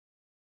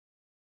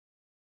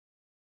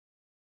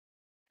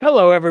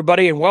Hello,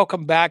 everybody, and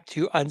welcome back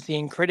to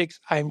Unseen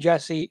Critics. I'm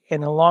Jesse,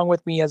 and along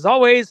with me, as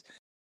always,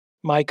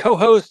 my co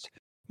host,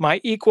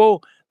 my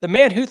equal, the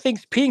man who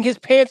thinks peeing his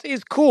pants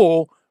is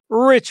cool,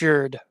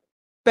 Richard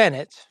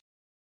Bennett.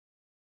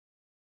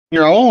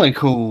 You're only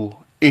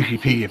cool if you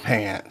pee your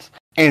pants.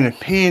 And if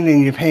peeing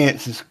in your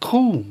pants is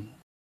cool,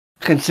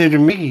 consider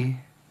me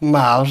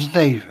Miles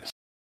Davis.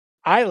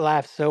 I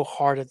laughed so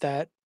hard at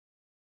that.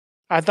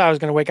 I thought I was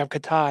going to wake up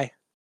Katai.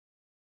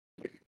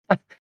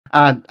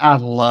 I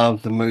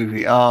love the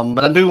movie.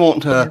 But I do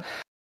want to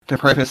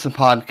preface the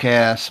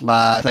podcast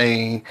by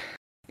saying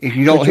if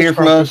you don't hear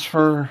from us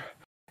for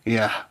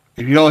a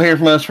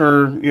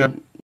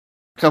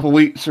couple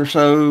weeks or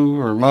so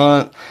or a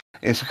month,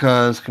 it's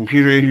because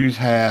computer issues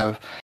have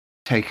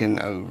taken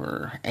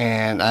over.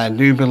 And I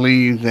do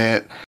believe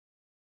that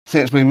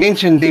since we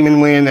mentioned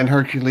Demon Wind and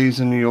Hercules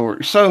in New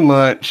York so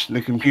much,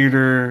 the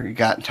computer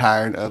got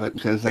tired of it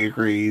because they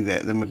agree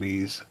that the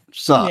movies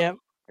suck. Yeah.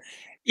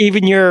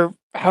 Even your,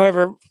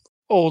 however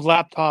old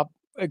laptop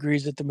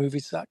agrees that the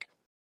movies suck.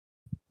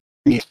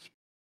 Yeah.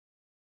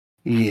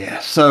 Yeah.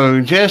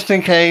 So just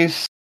in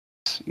case,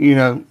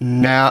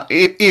 now,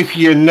 if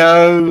you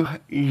know,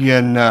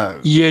 you know.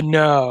 You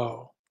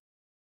know.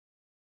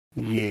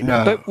 You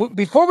know. But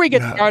before we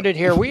get started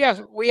here, we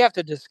have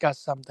to discuss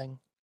something.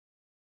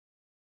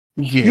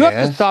 Yes. You have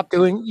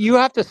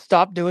to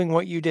stop doing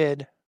what you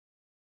did.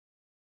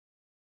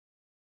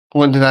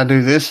 What did I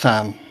do this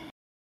time?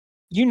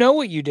 You know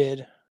what you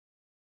did.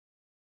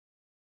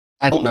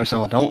 I don't know,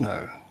 so I don't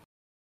know.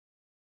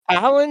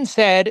 Alan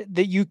said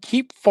that you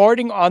keep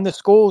farting on the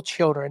school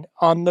children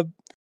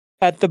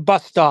at the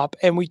bus stop,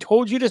 and we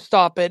told you to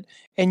stop it,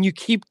 and you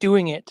keep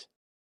doing it.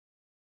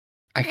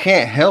 I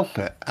can't help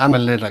it. I'm a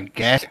little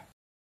gat.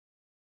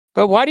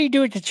 But why do you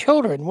do it to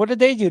children? What did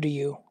they do to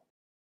you?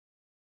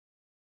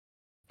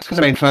 It's because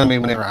they made fun of me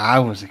whenever I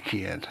was a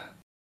kid.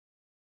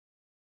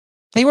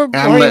 They weren't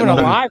even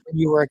alive when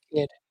you were a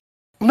kid.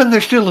 But they're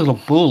still little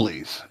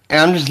bullies. And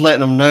I'm just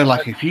letting them know,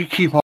 like, if you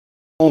keep on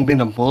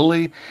being a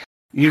bully,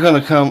 you're going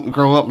to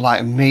grow up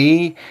like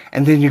me,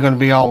 and then you're going to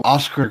be all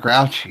Oscar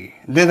Grouchy.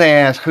 Then they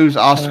ask, who's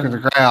Oscar the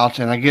Grouch?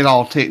 And I get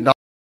all ticked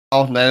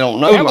off, and they don't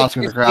know who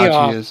Oscar the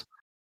Grouch is.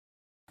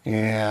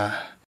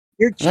 Yeah.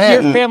 Your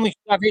family should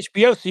have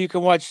HBO so you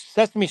can watch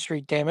Sesame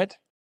Street, damn it.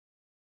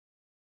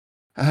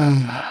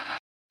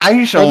 I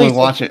used to only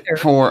watch it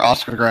for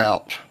Oscar the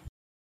Grouch.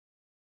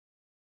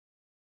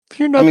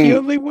 You're not the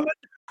only one.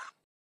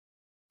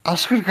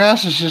 Oscar the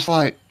Grouch is just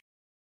like,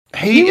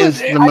 he is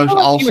the most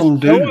awesome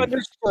dude. So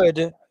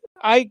understood.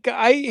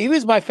 He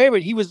was my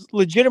favorite. He was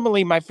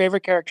legitimately my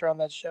favorite character on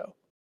that show.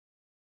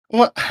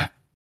 What?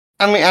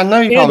 I mean, I know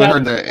you probably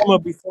heard that. Elmo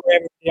before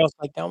everybody else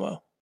liked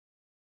Elmo.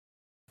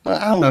 I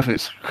don't know if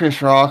it's Chris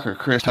Rock or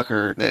Chris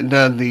Tucker that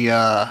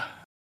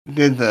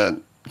did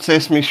the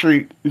Sesame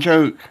Street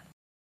joke.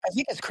 I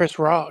think it's Chris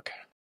Rock.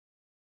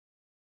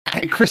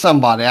 Chris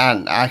somebody,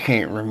 I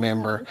can't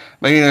remember.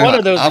 But one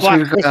of those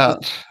Oscar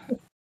Grouch.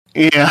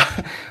 Yeah.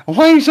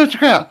 Why are you such a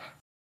crap?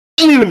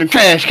 Leave in the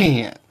trash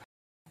can.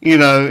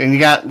 And you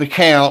got the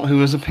Count, who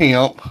was a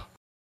pimp.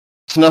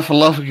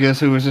 Snuffleupagus,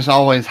 who was just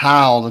always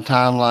high all the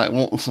time, like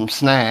wanting some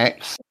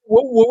snacks.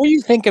 What will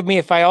you think of me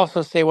if I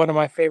also say one of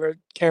my favorite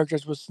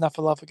characters was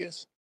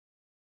Snuffleupagus?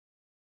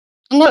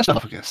 I'm not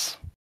Snuffleupagus.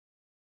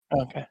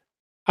 Okay.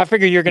 I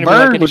figure you're going to be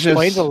like, it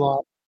explains a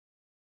lot.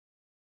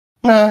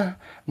 Nah.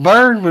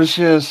 Bird was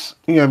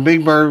just,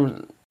 Big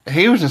Bird,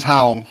 he was just high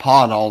on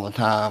pot all the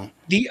time.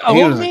 He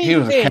was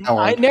a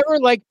coward. I never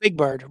liked Big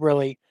Bird,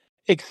 really,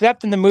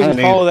 except in the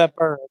movie Follow That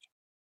Bird.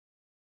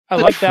 I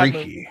like that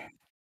movie.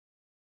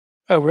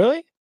 Oh,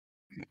 really?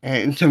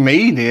 And to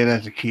me, he did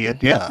as a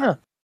kid, yeah. Huh.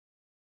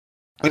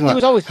 He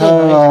was always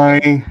so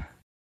nice.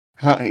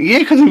 Yeah,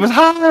 because he was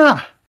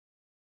high.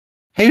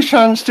 He was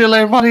trying to steal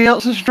everybody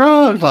else's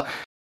drugs. Like,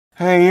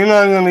 hey, you're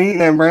not going to eat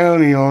that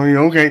brownie, are you?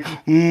 Okay.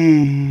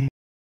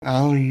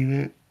 I'll eat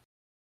it.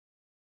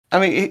 I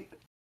mean,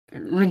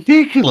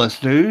 ridiculous,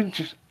 dude.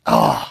 Just,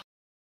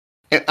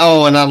 and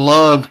I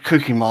loved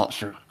Cookie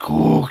Monster.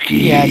 Cookie.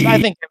 Yes, I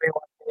think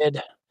everyone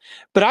did.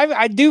 But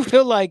I do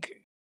feel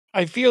like,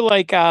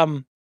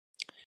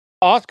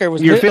 Oscar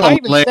was... You're feeling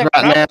leg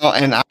right now,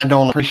 and I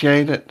don't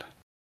appreciate it.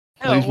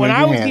 No, when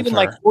I was even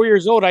like 4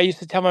 years old, I used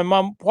to tell my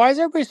mom, why is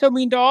everybody so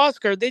mean to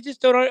Oscar? They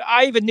just don't...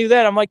 I even knew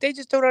that. I'm like, they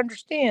just don't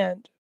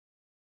understand.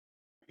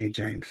 Hey,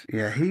 James.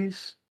 Yeah,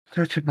 he's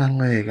touching my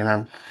leg, and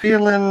I'm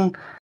feeling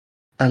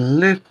a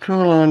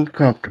little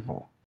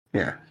uncomfortable.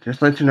 Yeah,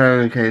 just let you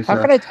know in case...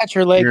 How can I touch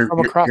your leg from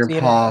across the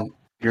internet?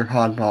 Your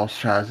pod boss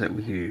tries it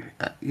with you.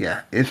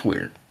 Yeah, it's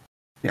weird.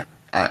 Yeah,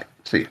 all right,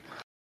 see you.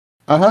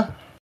 Uh-huh.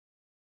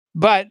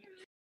 But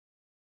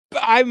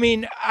I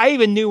mean, I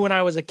even knew when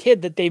I was a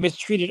kid that they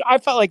mistreated... I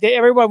felt like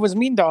everyone was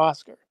mean to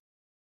Oscar.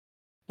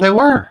 They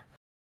were.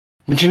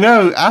 But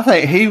I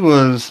think he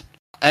was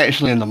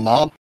actually in the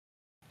mob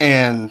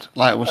and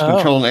was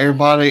controlling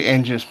everybody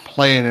and just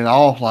playing it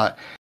off like,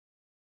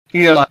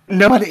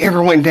 nobody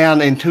ever went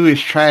down into his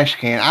trash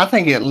can. I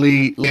think it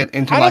led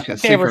into a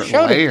secret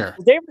lair.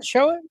 Did they ever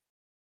show it?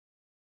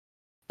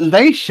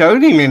 they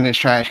showed him in this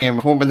trash can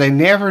before, but they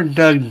never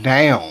dug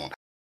down.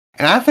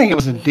 And I think it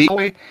was a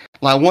decoy.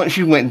 Like, once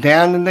you went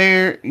down in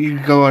there, you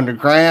could go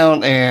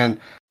underground, and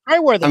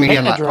Right where the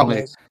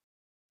Technodrome is.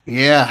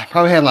 Yeah,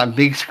 probably had like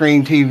big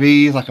screen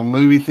TVs, like a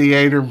movie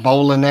theater,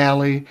 bowling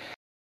alley,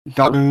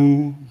 dark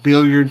room,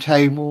 billiard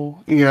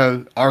table,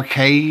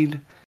 arcade.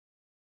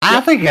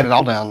 I think it had it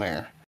all down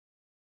there.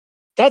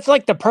 That's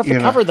like the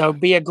perfect cover, though.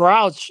 Be a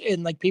grouch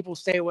and like people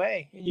stay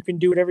away, and you can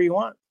do whatever you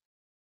want.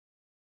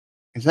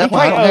 Is that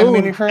why I don't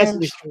have many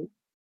friends?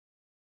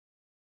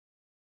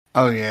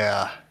 Oh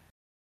yeah,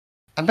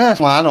 I bet that's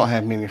why I don't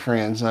have many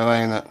friends, though,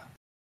 ain't it?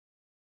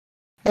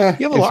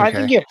 You have a lot. I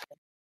think you have.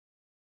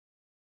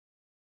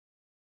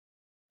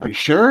 Are you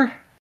sure?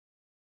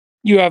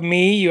 You have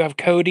me, you have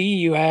Cody,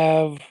 you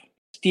have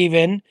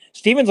Steven.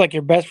 Steven's like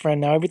your best friend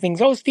now.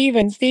 Everything's, oh,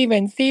 Steven.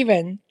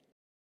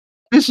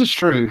 This is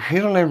true. He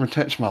don't ever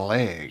touch my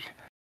leg.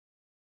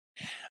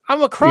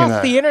 I'm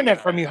across the internet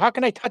from you. How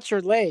can I touch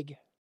your leg?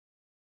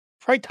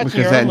 Try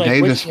touching because your own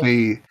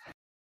leg.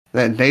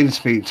 That data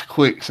speed's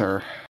quick,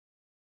 sir.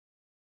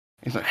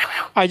 He's like,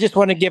 I just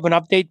want to give an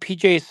update.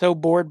 PJ is so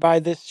bored by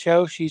this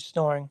show, she's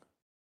snoring.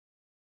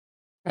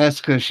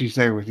 That's because she's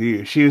there with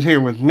you. She was here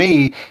with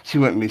me, she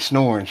wouldn't be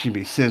snoring. She'd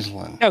be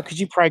sizzling. No, because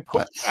you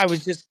probably... I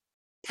was just...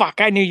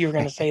 Fuck, I knew you were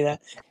going to say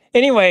that.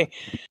 Anyway,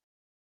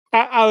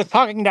 I was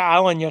talking to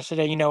Alan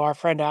yesterday, our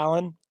friend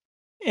Alan.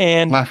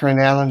 And my friend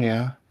Alan,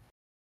 yeah.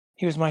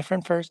 He was my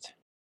friend first.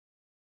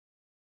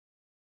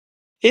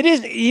 It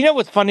is...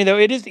 what's funny, though?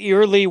 It is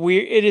eerily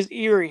weird. It is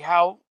eerie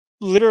how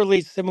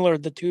literally similar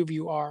the two of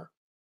you are.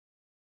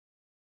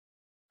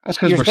 That's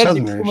because we're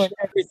Southerners.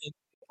 Everything.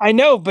 I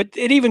know, but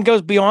it even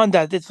goes beyond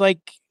that. It's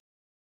like,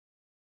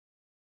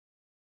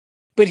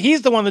 but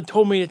he's the one that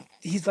told me,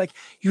 he's like,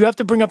 you have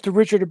to bring up to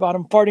Richard about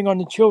him farting on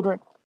the children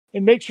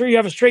and make sure you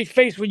have a straight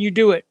face when you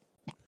do it.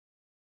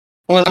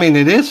 Well, I mean,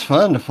 it is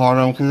fun to fart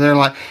on because they're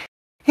like,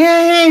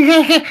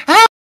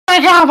 oh my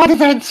God, what is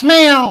that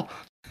smell?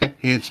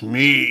 It's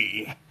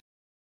me.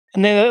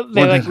 And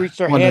they reach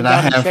their hand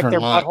down and check their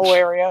butthole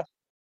area.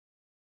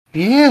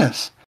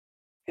 Yes.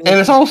 And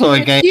it's also a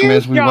game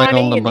as we wait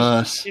on the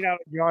bus.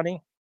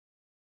 Johnny.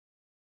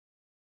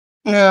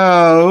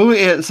 No,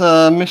 it's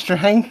Mr.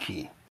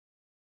 Hanky.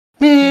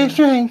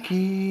 Mr.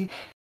 Hanky,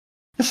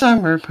 the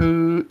summer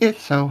poo,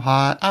 it's so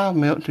hot, I'll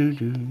melt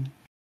doo-doo.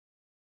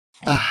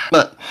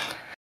 But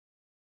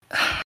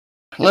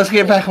let's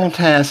get back on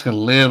task a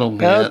little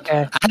bit.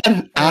 Okay.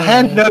 I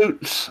had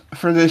notes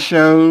for this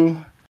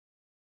show.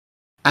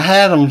 I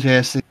had them,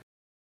 Jesse,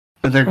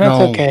 but they're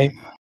gone. That's okay.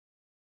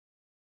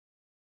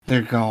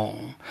 They're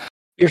gone.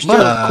 You're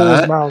still as cool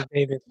as Miles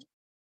Davis.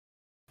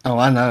 Oh,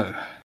 I know.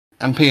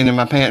 I'm peeing in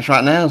my pants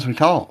right now as we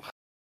talk.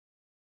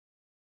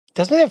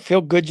 Doesn't it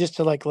feel good just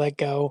to let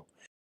go?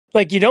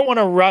 Like you don't want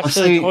to rush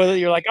to the toilet.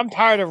 You're like, I'm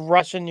tired of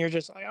rushing. You're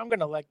just like, I'm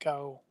gonna let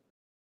go.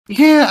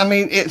 Yeah, I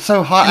mean it's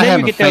so hot. I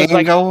have a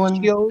fan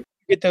going. You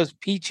get those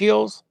pee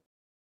chills.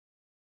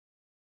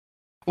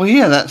 Well,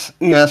 yeah,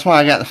 that's why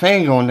I got the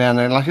fan going down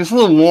there. Like it's a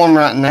little warm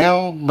right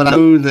now, but I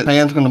know that the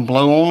fan's gonna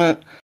blow on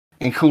it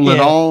and cool it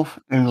off,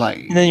 and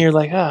then you're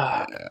like,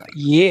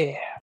 yeah,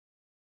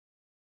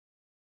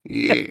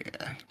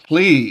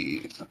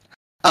 please.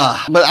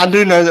 But I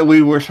do know that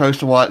we were supposed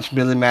to watch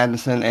Billy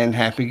Madison and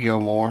Happy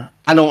Gilmore.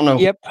 I don't know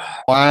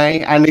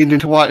why I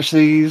needed to watch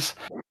these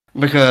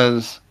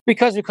because we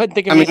couldn't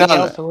think of anything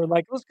else, so we're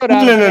like, let's go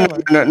down.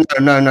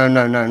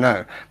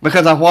 No.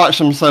 Because I watched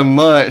them so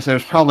much,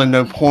 there's probably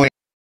no point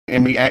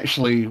in me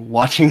actually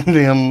watching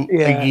them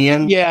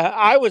again. Yeah,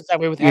 I was that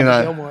way with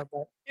Happy Gilmore,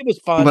 but it was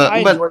fun. I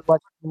enjoyed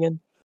watching it again.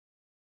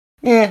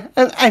 Yeah,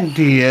 and I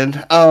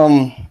did.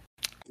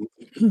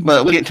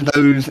 But we'll get to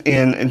those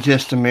in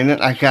just a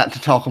minute. I got to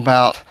talk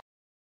about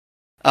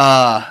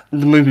the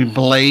movie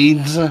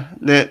Blades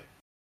that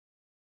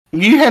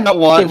you had not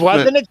watched. It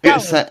wasn't a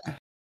challenge.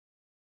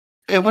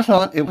 It was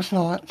not. It was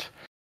not.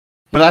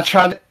 But I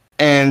tried it,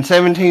 and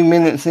 17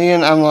 minutes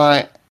in, I'm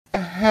like,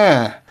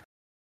 okay.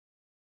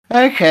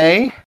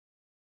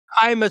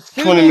 I'm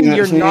assuming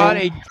you're not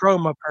a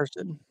Troma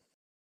person.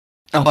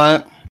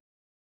 What?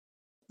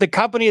 The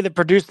company that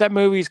produced that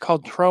movie is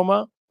called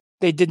Troma.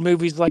 They did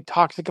movies like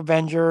Toxic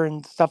Avenger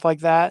and stuff like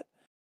that.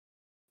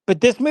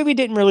 But this movie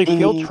didn't really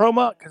feel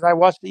Troma because I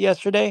watched it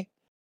yesterday.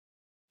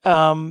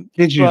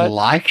 Did you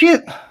like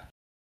it?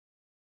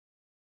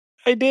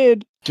 I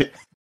did.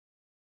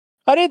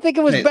 I didn't think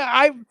it was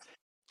bad.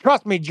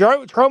 Trust me,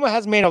 Troma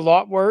has made a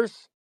lot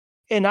worse.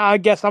 And I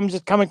guess I'm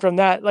just coming from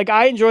that. Like,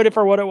 I enjoyed it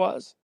for what it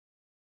was.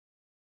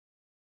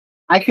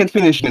 I could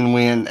finish In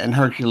Wind and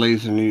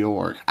Hercules in New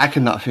York. I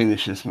could not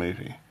finish this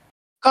movie.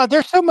 God,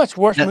 there's so much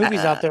worse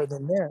movies out there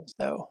than this,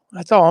 though.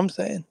 That's all I'm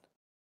saying.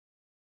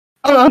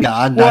 Oh,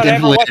 God, I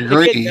definitely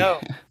agree.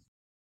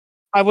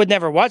 I would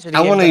never watch it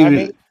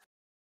again.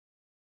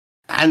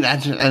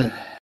 I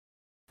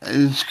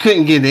just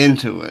couldn't get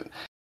into it.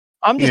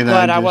 I'm just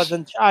glad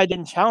I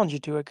didn't challenge you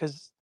to it,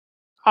 because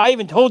I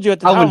even told you at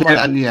the time.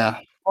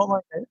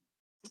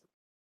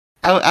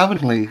 I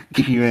would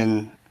keep you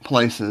in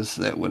places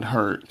that would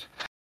hurt.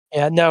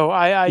 Yeah, no,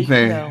 I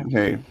very, no.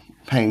 very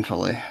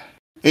painfully.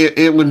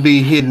 It would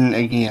be hidden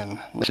again.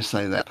 Let's just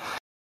say that.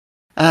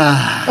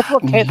 That's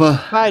what Kathy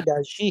But Spy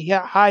does. She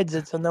hides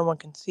it so no one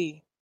can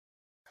see.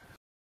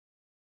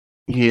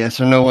 yeah,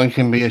 so no one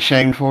can be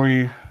ashamed for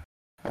you.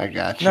 I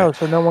got you. No,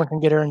 so no one can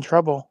get her in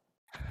trouble.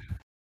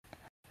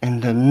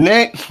 And the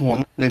next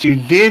one that you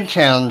did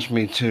challenge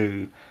me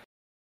to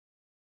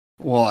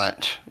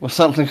watch was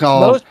something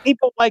called Most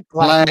people like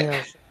Black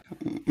Mirror.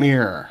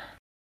 Mirror.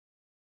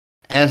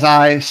 As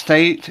I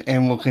state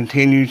and will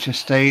continue to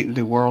state,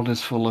 the world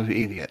is full of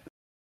idiots.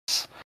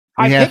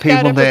 I picked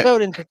that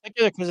episode in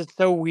particular because it's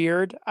so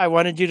weird. I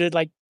wanted you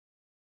to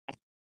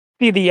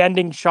see the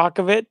ending shock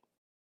of it.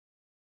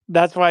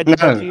 That's why I did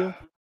that to you.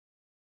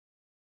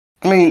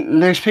 I mean,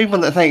 there's people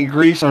that think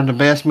Grease are the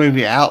best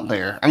movie out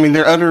there. I mean,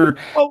 there are other.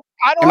 Oh,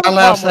 I don't have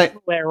a problem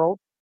with Larold.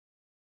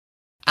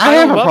 I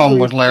have a problem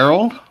with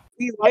Larold.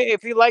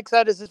 If he likes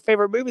that as his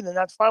favorite movie, then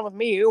that's fine with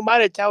me. Who am I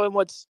to tell him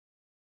what's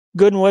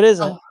good and what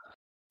isn't?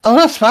 Oh,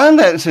 that's fine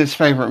that it's his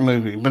favorite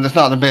movie, but it's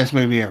not the best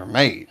movie ever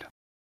made.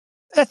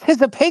 That's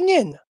his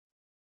opinion.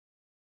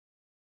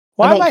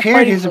 Why I don't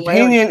care. His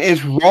opinion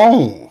is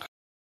wrong.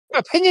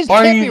 Opinions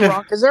can't be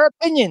wrong because they're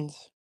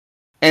opinions.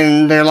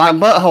 And they're like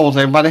buttholes.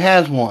 Everybody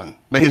has one,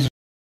 but his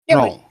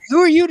wrong. But who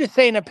are you to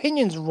say an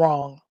opinion's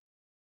wrong?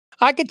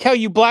 I could tell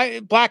you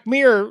Black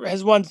Mirror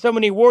has won so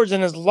many awards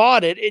and is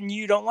lauded, and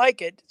you don't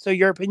like it, so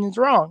your opinion's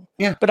wrong.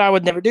 Yeah. But I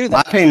would never do that.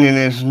 My opinion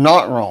is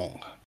not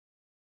wrong.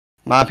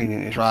 My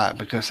opinion is right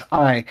because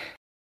I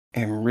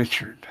am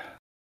Richard.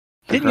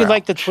 Didn't you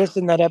like the twist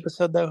in that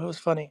episode, though? It was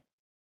funny.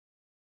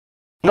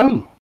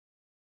 No.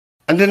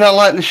 I did not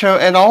like the show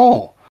at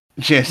all.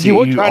 Jesse,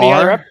 you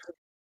are.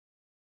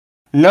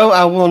 No,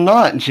 I will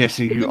not,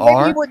 Jesse. You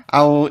are.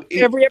 I will.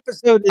 Every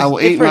episode is I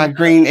will eat my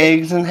green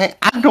eggs and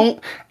I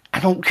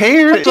don't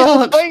care. It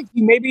sucks.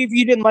 Maybe if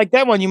you didn't like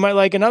that one, you might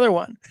like another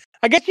one.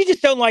 I guess you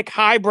just don't like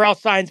highbrow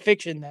science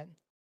fiction, then.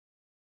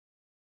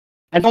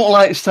 I don't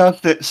like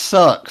stuff that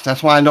sucks.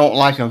 That's why I don't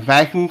like a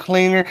vacuum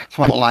cleaner. That's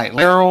why I don't like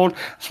Larold.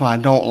 That's why I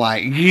don't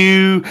like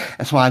you.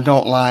 That's why I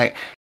don't like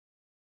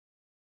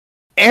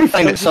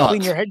everything that sucks.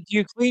 Clean your head.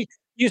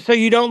 So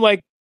you don't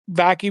like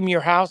vacuum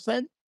your house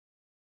then?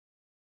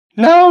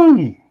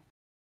 No.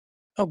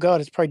 Oh God,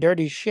 it's probably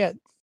dirty as shit.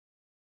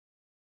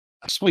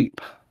 I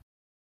sweep.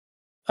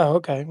 Oh,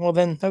 okay. Well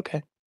then,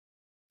 okay.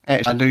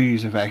 Actually, I do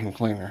use a vacuum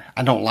cleaner.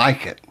 I don't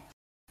like it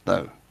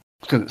though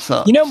because it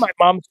sucks. You know, my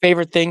mom's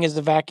favorite thing is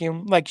the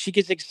vacuum. Like she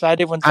gets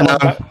excited when someone.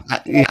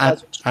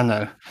 I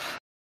know.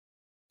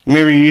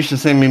 Remember, you used to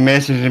send me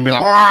messages and be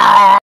like,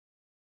 "Wah!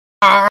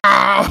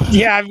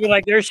 Yeah, I'd be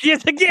like, there she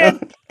is again.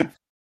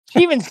 She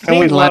even sings. And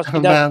we'd laugh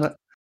about it.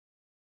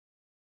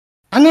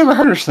 I never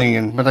heard her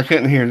singing, but I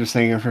couldn't hear her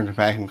singing for the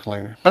vacuum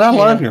cleaner. But I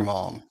love your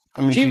mom.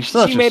 I mean, she's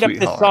such a sweetheart. She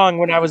made up this song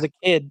when I was a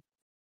kid.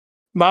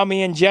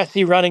 Mommy and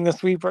Jesse running the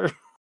sweeper.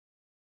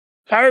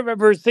 I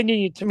remember her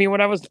singing it to me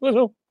when I was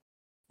little.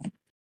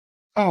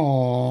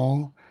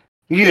 Oh,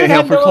 you didn't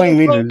help her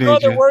clean either, did you? No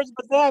other words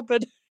but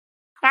that,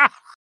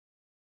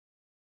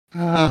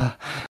 but.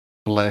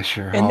 Bless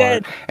your heart.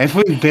 Then, as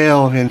we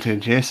delve into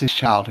Jesse's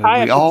childhood,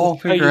 we all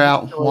figure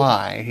out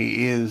why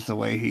he is the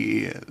way he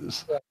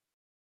is.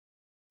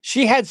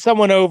 She had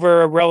someone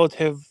over, a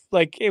relative,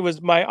 like it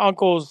was my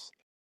uncle's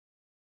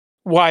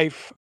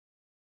wife,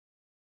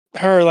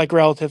 her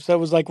relative. So it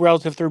was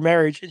relative through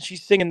marriage. And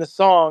she's singing the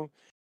song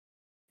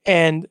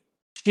and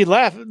she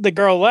left. The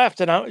girl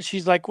left and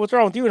she's like, "What's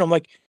wrong with you?" And I'm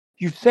like,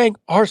 "You sang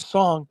our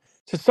song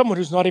to someone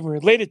who's not even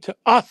related to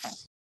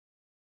us."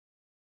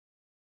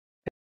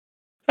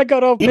 I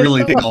got all pissed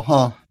really did,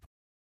 huh?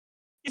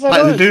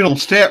 Like the dude on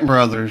Step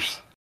Brothers.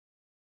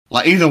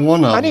 Like either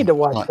one of them. I need to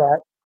watch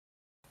that.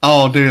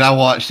 Oh, dude, I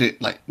watched it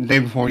the day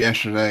before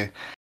yesterday.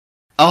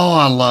 Oh,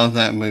 I love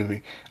that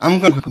movie. I'm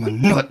going to put my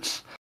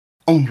nuts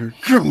on your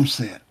drum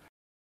set.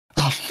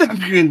 I'll stab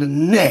you in the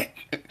neck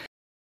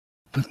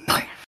with a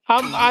knife.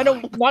 I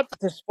don't, not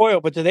to spoil,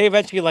 but do they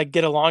eventually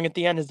get along at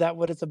the end? Is that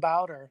what it's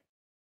about? Or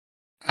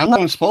I'm not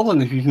going to spoil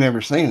it if you've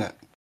never seen it.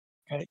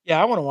 Okay. Yeah,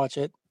 I want to watch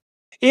it.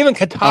 Even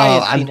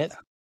Katai has seen it.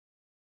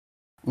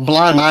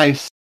 Blind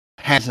Mice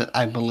has it,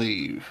 I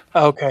believe.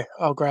 Okay,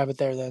 I'll grab it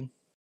there then.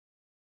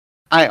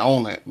 I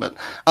own it, but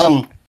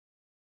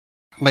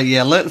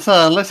yeah, let's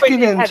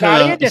get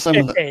into some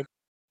of the.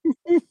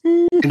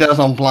 It does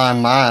on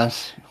Blind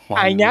Mice.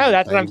 I know,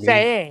 that's what I'm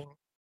saying.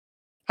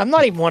 I'm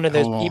not even one of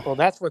those people.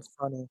 That's what's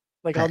funny.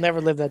 I'll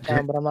never live that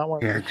down, but I'm not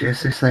one. Yeah,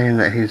 Jesse's saying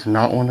that he's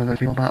not one of those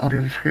people about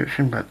audio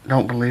description, but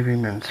don't believe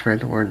him and spread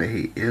the word that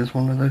he is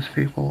one of those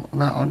people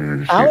about audio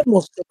description. Alan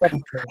will stick up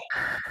for me.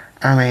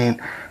 I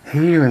mean,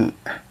 he's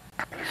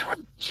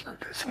one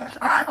that says,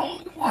 "I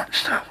only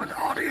watch stuff with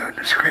audio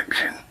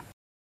description."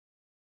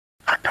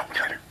 I don't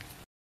get it.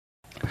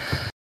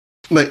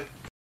 But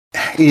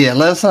yeah,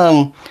 let's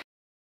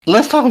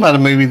talk about a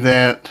movie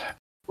that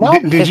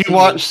did you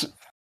watch?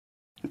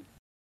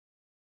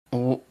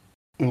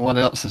 What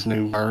else is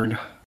new, Bird?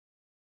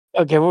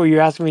 Okay, what were you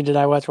asking me? Did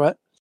I watch what?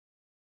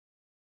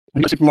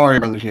 Super Mario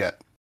Brothers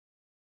yet?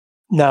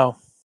 No.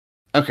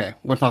 Okay,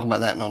 we'll talk about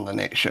that on the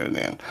next show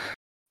then.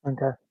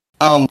 Okay.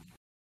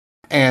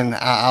 And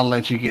I'll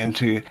let you get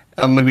into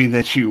a movie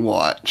that you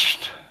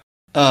watched.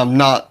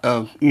 Not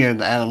of the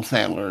Adam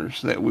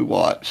Sandlers that we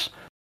watched.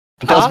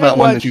 Tell us about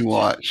one that you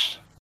watched.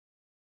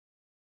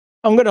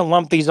 I'm gonna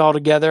lump these all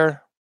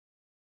together.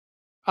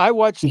 I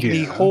watched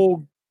the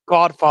whole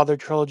Godfather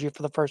trilogy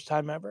for the first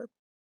time ever,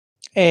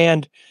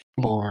 and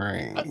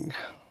boring.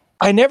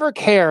 I never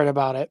cared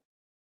about it.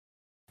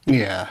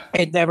 Yeah,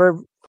 it never.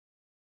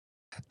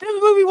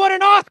 This movie won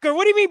an Oscar.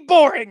 What do you mean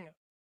boring?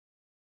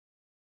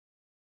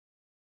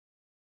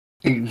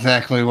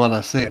 Exactly what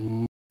I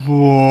said.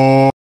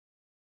 Boring.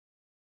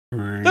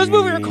 Those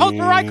movies are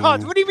cultural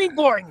icons. What do you mean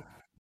boring?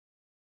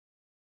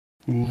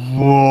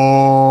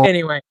 Boring.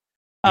 Anyway,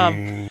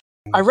 I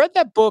read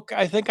that book.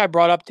 I think I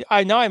brought up.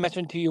 I know I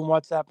mentioned to you in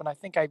WhatsApp, and I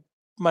think I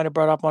might have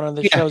brought up one of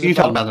the shows. You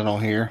talked about it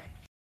on here.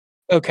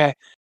 Okay,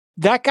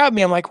 that got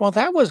me. I'm like, well,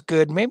 that was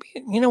good. Maybe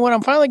you know what?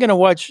 I'm finally going to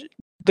watch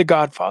The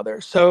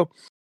Godfather. So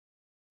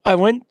I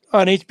went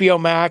on HBO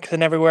Max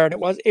and everywhere, and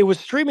it was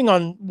streaming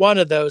on one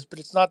of those, but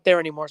it's not there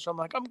anymore. So I'm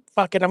like,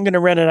 fuck it, I'm going to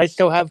rent it. I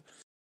still have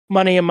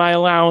money in my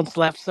allowance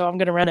left, so I'm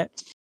going to rent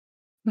it.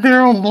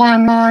 They're on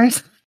Blind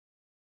Mice.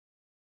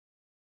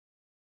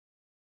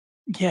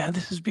 Yeah,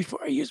 this is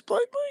before I used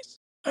Blind Mice.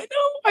 I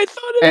know. I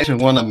thought it.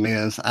 Actually, one of them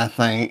is, I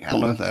think. I don't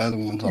know if the other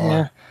ones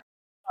are.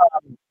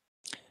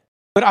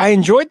 But I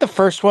enjoyed the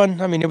first one.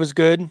 I mean, it was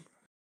good.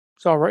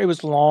 It's all right. It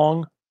was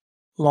long,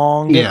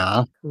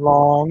 yeah,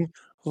 long,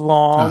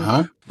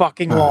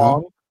 fucking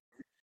long.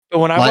 But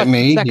when I watched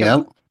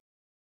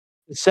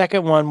the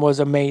second one was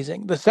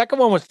amazing. The second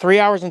one was 3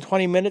 hours and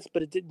 20 minutes,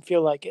 but it didn't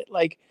feel like it.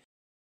 Like,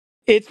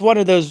 it's one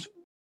of those,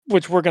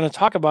 which we're going to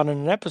talk about in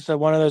an episode,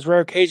 one of those rare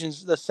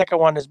occasions, the second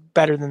one is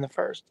better than the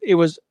first. It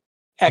was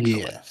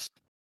excellent.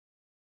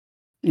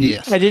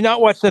 Yes. I did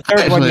not watch the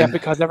third one yet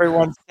because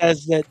everyone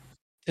says that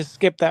to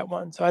skip that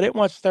one. So I didn't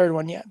watch the third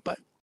one yet, but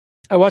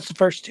I watched the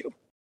first two.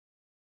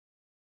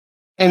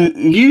 And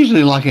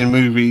usually, like in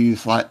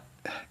movies, like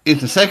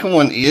if the second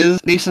one is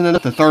decent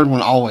enough, the third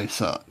one always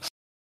sucks.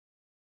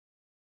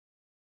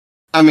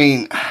 I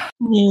mean,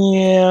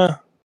 yeah.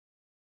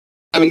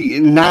 I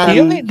mean,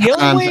 the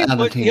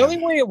only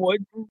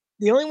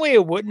way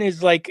it wouldn't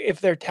is like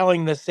if they're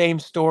telling the same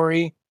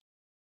story.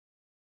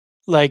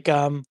 Like,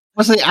 well,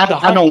 see,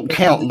 I don't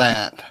count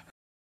that.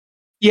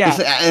 Yeah,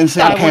 and see,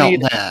 I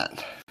count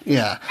that.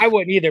 Yeah, I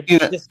wouldn't either.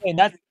 But just saying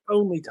that's the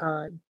only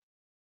time.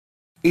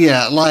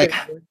 Yeah, like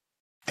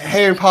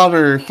Harry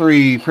Potter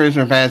 3: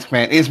 Prisoner of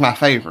Azkaban is my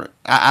favorite.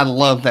 I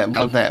love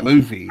that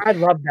movie. I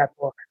love that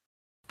book.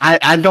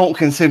 I don't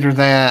consider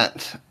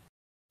that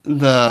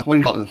the what do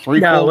you call it, the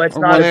threequel no, it's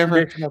or not whatever.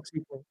 A traditional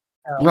sequel.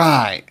 No.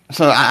 Right.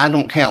 So I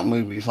don't count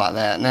movies like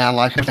that. Now,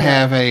 like if I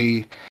have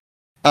a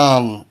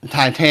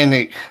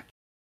Titanic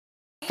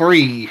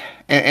 3,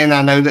 and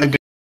I know that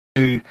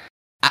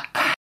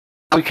I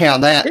would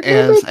count that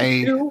as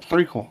a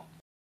threequel.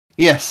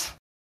 Yes.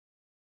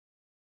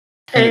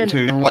 And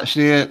I watched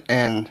it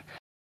and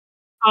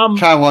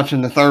tried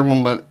watching the third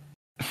one, but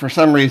for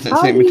some reason it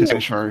sent me to the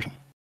Spanish version.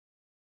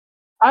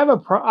 I have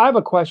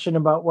a question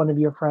about one of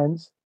your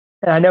friends,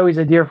 and I know he's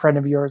a dear friend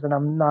of yours, and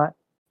I'm not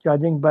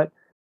judging, but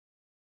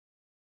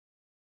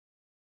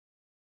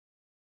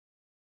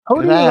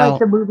who do you like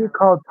the movie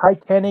called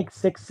Titanic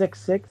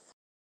 666?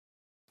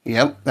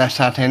 Yep, that's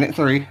Titanic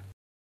 3.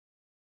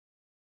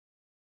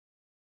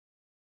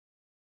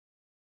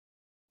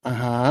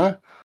 I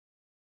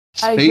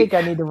think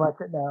I need to watch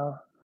it now.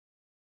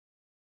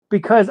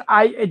 Because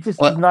it just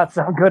does not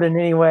sound good in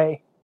any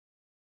way.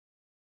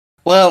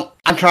 Well,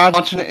 I tried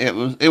watching it.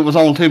 It was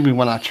on Tubi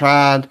when I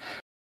tried,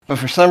 but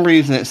for some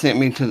reason it sent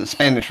me to the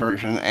Spanish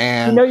version.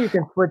 And you know you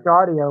can switch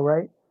audio,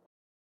 right?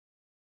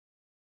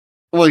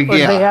 Well,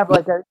 yeah. Do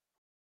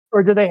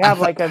they have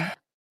like a?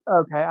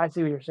 Okay, I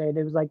see what you're saying.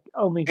 It was like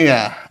only.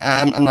 Yeah,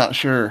 I'm not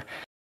sure.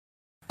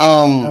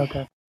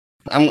 Okay.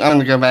 I'm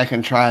gonna go back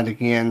and try it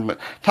again. But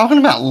talking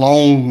about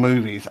long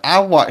movies, I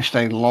watched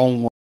a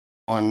long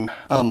one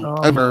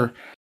over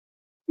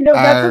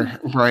our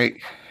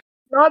break.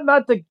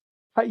 Not to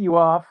cut you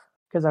off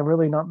because I'm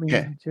really not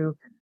meaning to.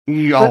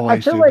 You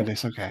always do, but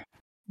it's okay.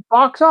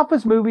 Box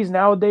office movies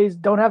nowadays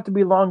don't have to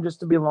be long just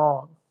to be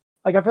long.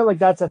 Like I feel like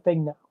that's a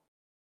thing now.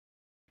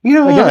 You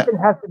know what?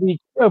 Everything has to be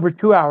over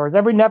 2 hours.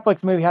 Every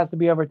Netflix movie has to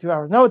be over 2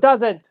 hours. No, it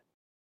doesn't.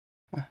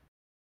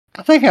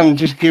 I think I'm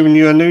just giving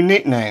you a new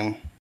nickname.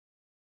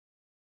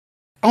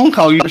 I'm gonna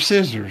call you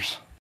Scissors.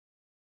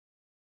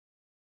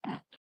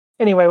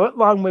 Anyway, what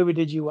long movie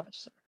did you watch,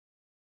 sir?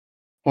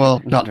 Well,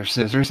 Dr.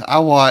 Scissors, I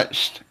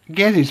watched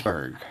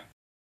Gettysburg.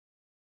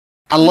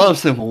 I love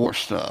Civil War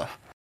stuff.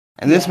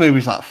 And this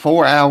movie's like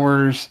 4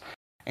 hours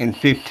and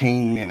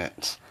 15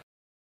 minutes.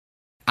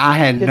 I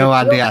had no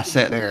idea I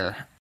sat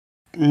there.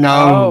 No.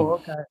 Oh,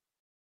 okay.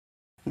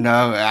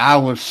 No, I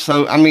was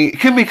so... I mean, it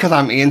could be because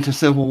I'm into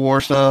Civil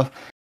War stuff.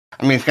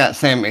 I mean, it's got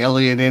Sam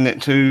Elliott in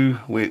it, too,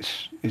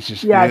 which is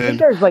just good. I think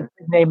there's, like,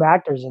 big-name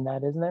actors in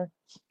that, isn't there?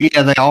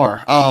 Yeah, they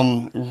are.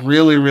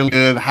 Really, really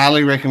good.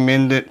 Highly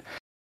recommend it.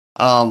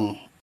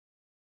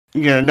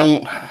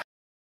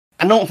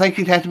 I don't think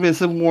you'd have to be a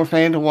Civil War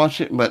fan to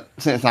watch it, but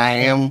since I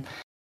am,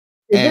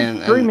 is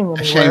it streaming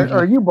anywhere,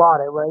 or you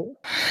bought it, right?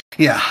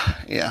 Yeah,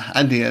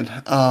 I did.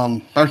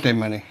 Birthday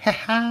money.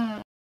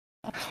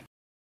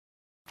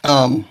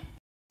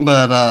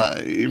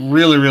 But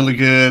really, really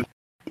good.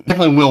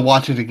 Definitely will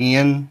watch it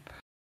again,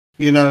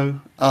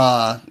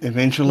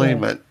 eventually,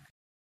 but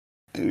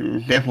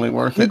definitely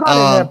worth it. You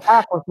got it in a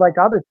pack with like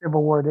other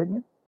Civil War, didn't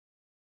you?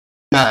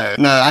 No,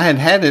 I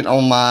had it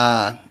on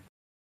my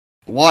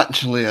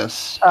watch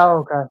list. Oh,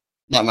 okay.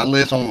 Like my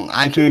list on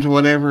iTunes or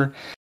whatever,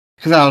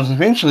 because I was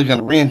eventually going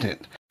to rent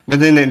it. But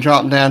then it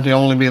dropped down to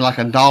only be like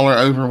 $1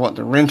 over what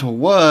the rental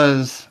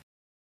was.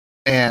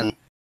 And,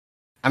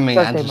 I mean,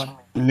 I just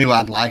knew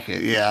I'd like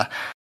it, yeah.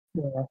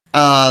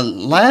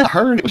 Last I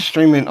heard it was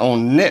streaming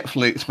on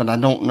Netflix, but I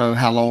don't know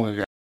how long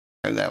ago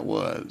that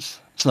was.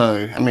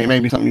 So, I mean,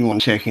 maybe something you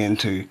want to check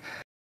into.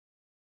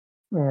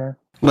 Yeah.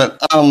 But,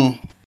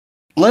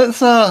 let's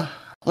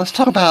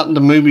talk about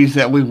the movies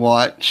that we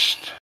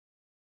watched.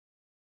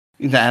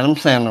 The Adam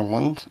Sandler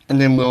ones. And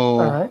then we'll,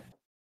 all right.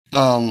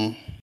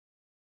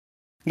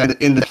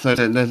 in the episode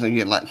that doesn't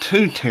get like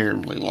too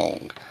terribly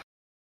long.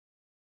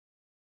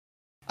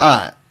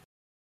 Alright.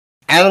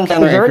 Adam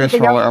Sandler and Chris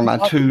Farley are my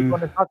two. You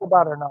want to talk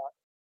about or not?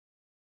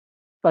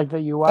 Like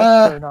that you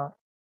watched or not?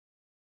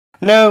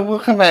 No, we'll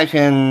come back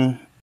and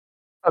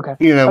okay.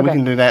 We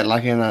can do that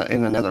like in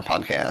another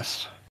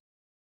podcast.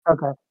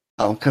 Okay.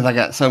 Because I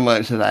got so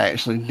much that I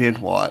actually did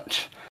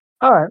watch.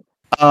 All right.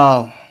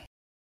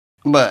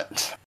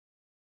 But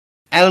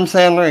Adam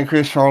Sandler and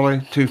Chris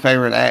Farley, two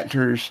favorite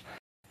actors,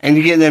 and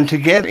you get them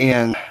together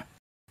in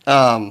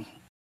not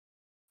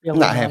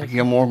Happy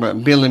Gilmore,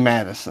 but Billy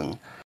Madison.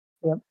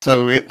 Yep.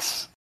 So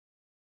that's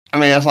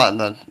like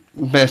the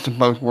best of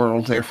both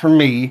worlds there for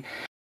me.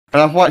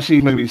 But I've watched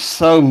these movies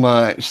so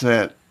much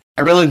that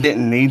I really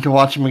didn't need to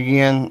watch them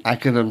again. I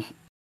could have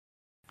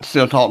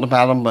still talked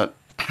about them, but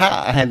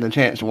I had the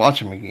chance to watch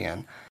them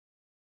again.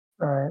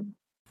 All right.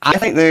 I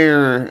think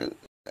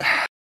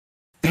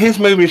his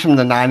movies from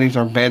the 90s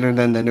are better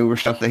than the newer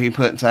stuff that he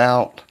puts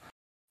out.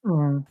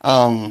 Mm.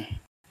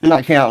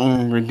 Not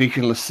counting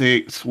Ridiculous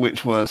Six,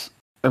 which was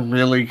a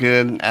really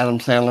good Adam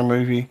Sandler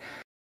movie.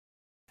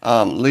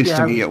 At least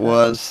to me it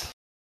was.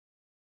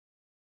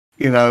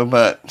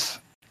 But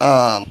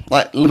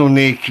like Little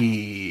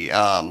Nicky,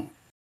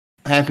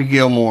 Happy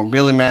Gilmore,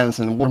 Billy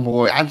Madison,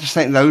 Waterboy, I just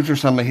think those are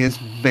some of his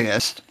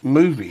best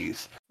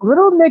movies.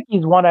 Little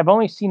Nicky's one I've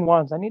only seen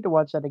once. I need to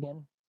watch that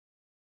again.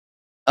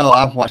 Oh,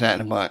 I've watched that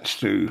in a bunch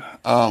too.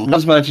 Not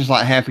as much as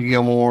like Happy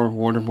Gilmore,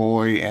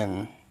 Waterboy,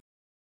 and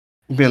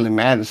Billy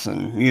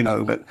Madison,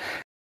 but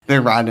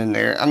they're right in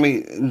there. I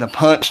mean, the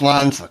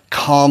punchlines, the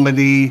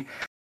comedy.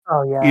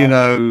 Oh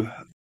yeah.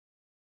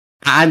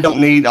 I don't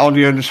need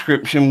audio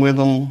description with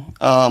them.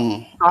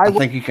 I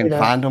think you can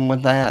find them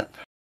with that.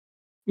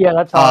 Yeah,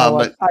 that's how I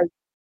watch. I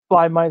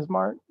Fly My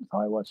Smart. That's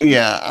how I watch.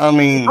 Yeah, I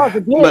mean,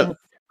 but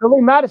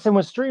Billy Madison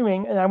was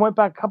streaming, and I went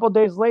back a couple of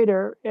days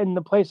later, and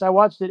the place I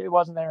watched it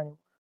wasn't there anymore.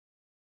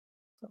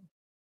 So.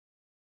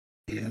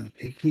 Yeah,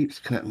 he keeps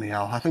cutting me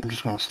off. I think I'm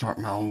just going to start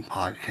my own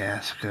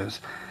podcast because,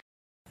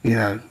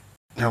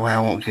 that way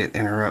I won't get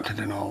interrupted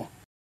and all.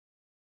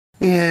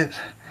 Yeah,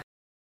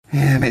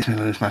 it makes me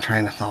lose my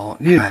train of thought.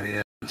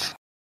 It is.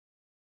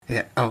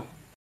 Yeah,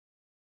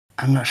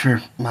 I'm not sure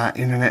if my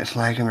internet's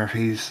lagging or if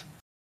he's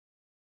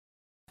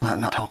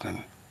not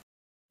talking.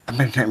 I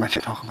better take my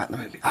chance talking about the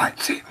movie. Alright,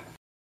 see you.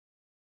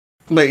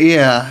 But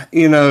yeah,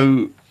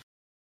 the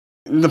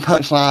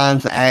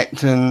punchlines, the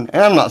acting, and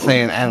I'm not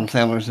saying Adam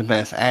Sandler's the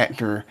best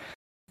actor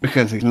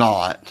because he's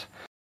not.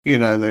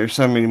 There's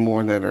so many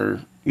more that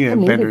are,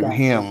 better than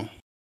him.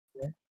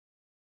 Yeah.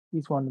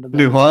 He's one of the best.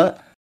 Do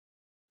what?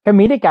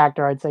 Comedic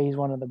actor, I'd say he's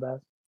one of the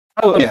best.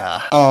 Oh,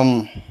 yeah.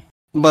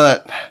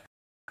 But,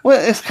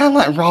 it's kind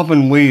of like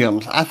Robin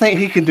Williams. I think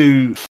he could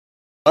do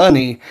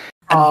funny.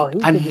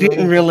 I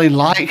didn't really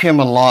like him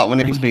a lot when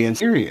he was being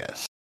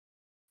serious.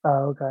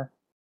 Oh, okay.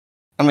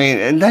 I mean,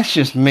 and that's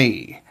just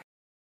me.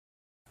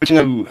 But,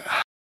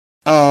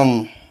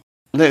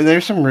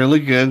 there's some really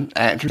good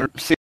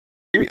actors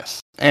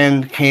serious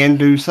and can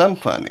do some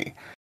funny.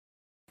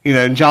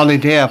 Johnny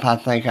Depp, I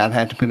think I'd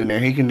have to put in there.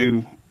 He can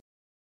do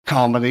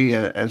comedy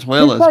as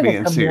well as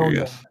being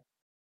serious.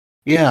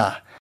 Yeah.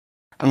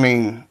 I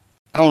mean,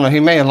 I don't know. He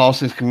may have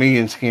lost his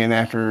comedian skin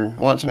after,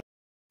 what's her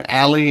name?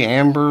 Allie,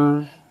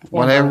 Amber,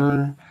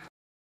 whatever.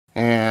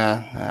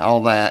 Yeah,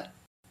 all that.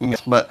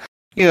 Yes, but,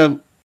 oh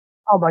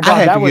my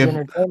God, that was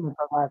entertainment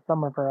for last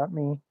summer for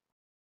me.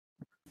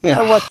 Yeah.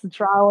 I watched the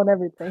trial and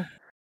everything.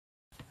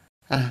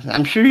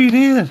 I'm sure you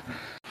did.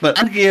 But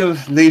I'd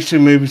give these two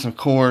movies, of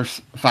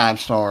course, 5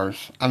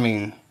 stars. I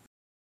mean,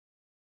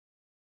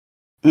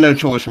 no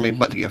choice for me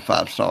but to give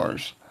 5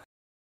 stars.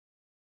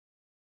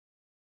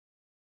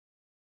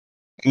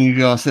 And you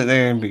gonna sit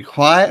there and be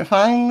quiet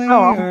finally?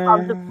 No,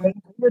 I'm just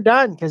waiting till you're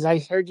done because I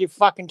heard you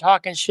fucking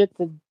talking shit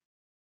to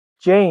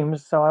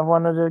James, so I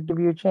wanted to give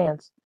you a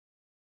chance.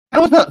 I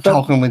was not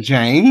talking with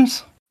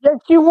James. Yes,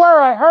 you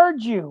were. I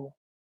heard you.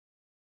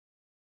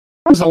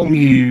 I was on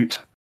mute.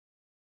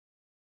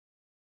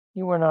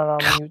 You were not on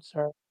mute,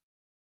 sir.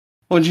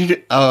 What'd you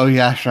do? Oh,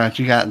 yeah, that's right.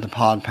 You got the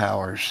pod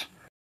powers.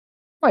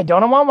 I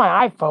don't. I'm on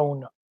my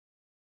iPhone.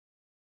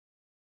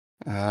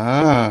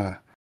 Ah.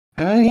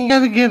 You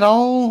gotta get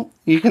all.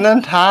 You can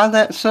untie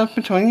that stuff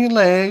between your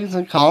legs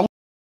and calm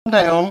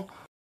down.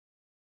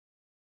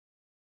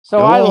 So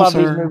Go I on, love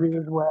these sir. movies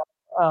as well.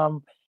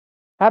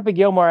 Happy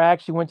Gilmore, I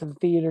actually went to the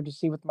theater to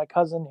see with my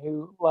cousin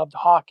who loved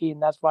hockey,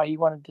 and that's why he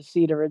wanted to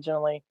see it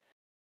originally.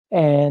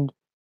 And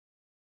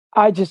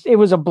it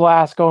was a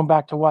blast going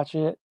back to watch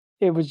it.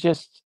 It was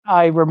just,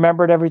 I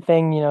remembered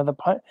everything,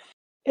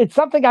 it's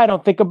something I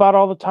don't think about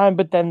all the time,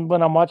 but then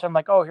when I'm watching, I'm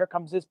like, oh, here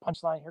comes this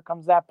punchline, here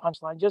comes that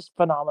punchline, just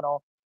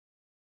phenomenal.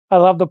 I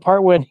love the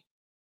part when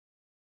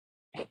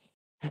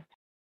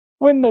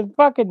the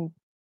fucking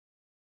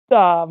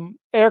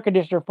air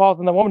conditioner falls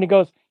on the woman, he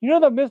goes, you know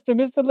that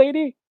Mr.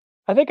 Lady?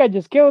 I think I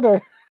just killed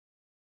her.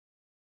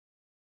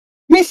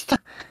 Mister,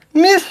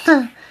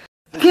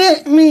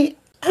 get me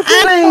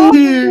out of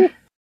here.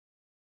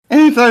 And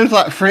he throws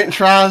like french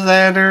fries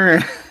at her.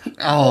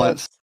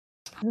 It's...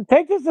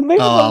 Take this and leave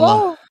us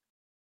alone.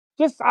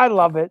 I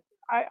love it.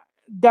 I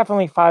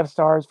definitely 5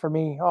 stars for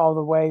me all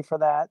the way for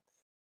that.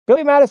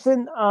 Billy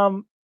Madison,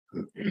 I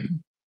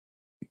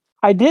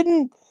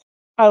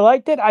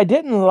liked it. I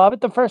didn't love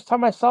it the first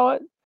time I saw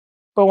it,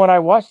 but when I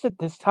watched it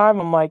this time,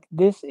 I'm like,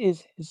 this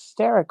is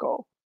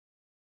hysterical.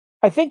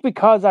 I think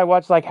because I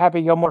watched like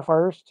Happy Gilmore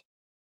first.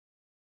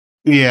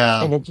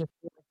 Yeah. And it just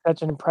made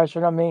such an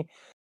impression on me.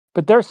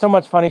 But there's so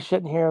much funny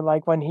shit in here,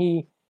 like when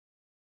he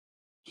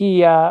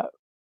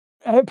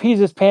pees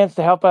his pants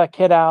to help a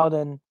kid out,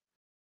 and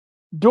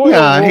Doyle.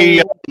 Yeah,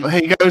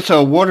 he goes to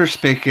a water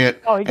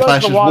spigot and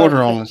flashes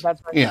water on us.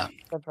 That's right. Yeah,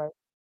 that's right.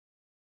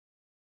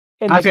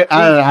 And I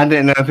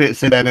didn't know if it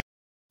said that in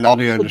the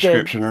audio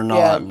description or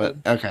not, but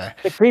okay.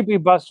 The creepy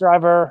bus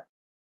driver,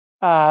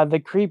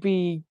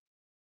 the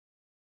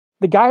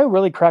guy who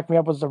really cracked me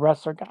up was the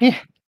wrestler guy. Yeah.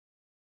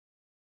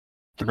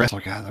 The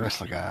wrestler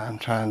guy. I'm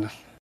trying to.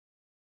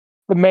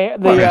 The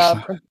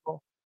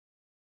principal.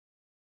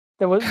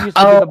 That was used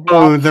to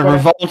be the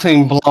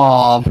revolting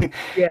blob.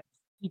 Yeah.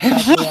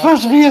 He's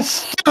supposed to be a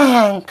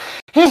skunk.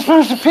 He's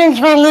supposed to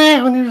pinch my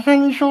leg when he was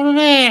really short of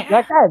air.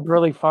 That guy's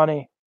really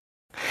funny.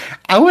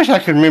 I wish I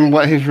could remember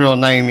what his real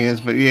name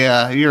is, but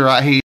yeah, you're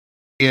right. He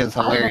is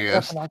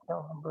hilarious. I can't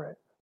remember it.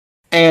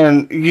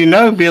 And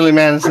Billy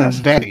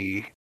Madison's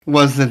daddy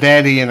was the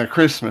daddy in A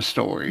Christmas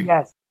Story.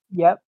 Yes.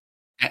 Yep.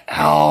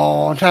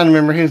 Oh, I'm trying to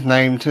remember his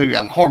name too.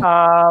 I'm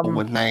horrible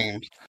with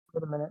names.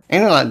 Wait a minute.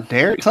 Ain't it like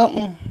Derek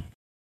something?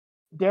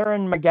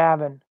 Darren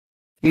McGavin.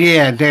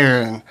 Yeah,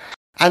 Darren.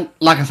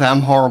 Like I said,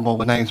 I'm horrible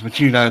with names, but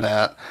you know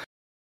that.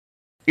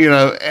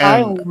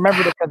 I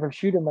remember it because of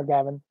Shooter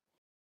McGavin.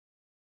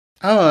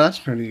 Oh, that's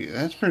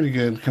pretty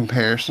good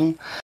comparison.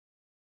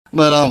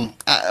 But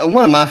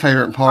one of my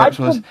favorite parts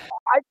was.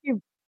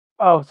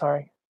 Oh,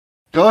 sorry.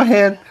 Go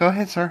ahead,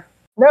 sir.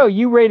 No,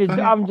 you rated.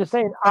 I'm just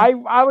saying.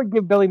 I would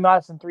give Billy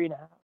Madison 3.5.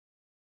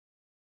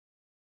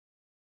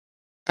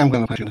 I'm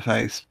going to put you in the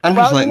face. I'm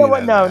just letting you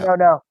know.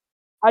 No.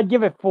 I'd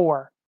give it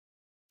 4.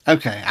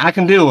 Okay, I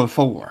can deal with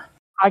 4.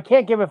 I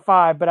can't give it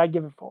 5, but I'd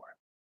give it 4.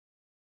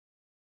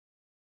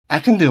 I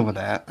can deal with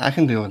that.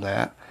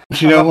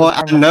 But you know what?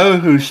 I know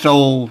who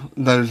stole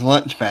those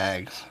lunch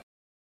bags.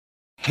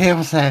 It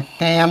was that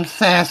damn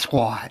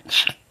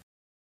Sasquatch.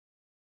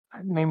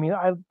 I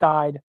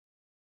died.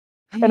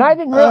 And I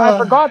didn't realize, I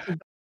forgot to.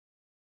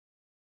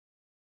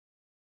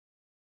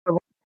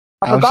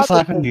 I was just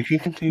laughing. You can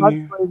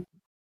continue.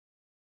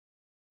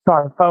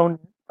 Sorry, phone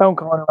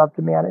call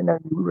interrupted me. I didn't know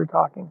you were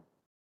talking.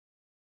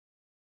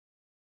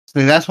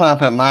 See, that's why I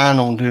put mine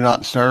on Do Not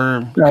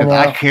Disturb, because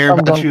I care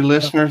about you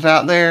listeners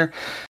out there.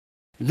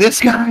 This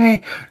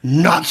guy,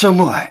 not so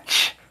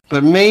much.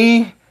 But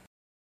me,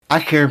 I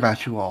care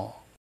about you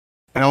all.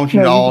 And I want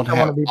you all to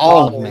have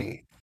all of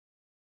me.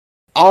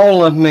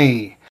 All of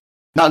me.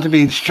 Not to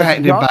be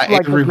distracted by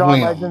every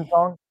whim.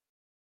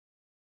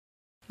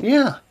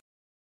 Yeah.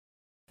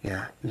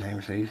 Yeah,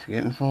 James, he's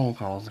getting phone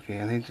calls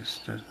again. He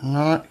just does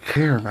not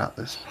care about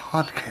this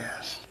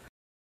podcast.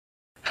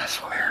 I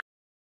swear.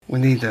 We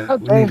need to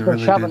really do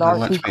the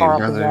Lunch Meat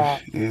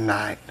Brothers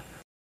unite.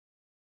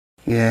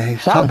 Yeah,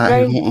 he's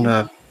talking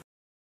about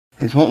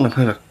he's wanting to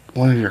put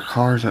one of your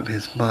cars up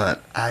his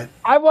butt. I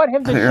want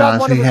him to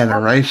realize he had a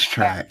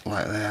racetrack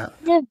like that.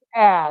 His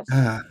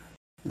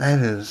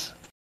ass.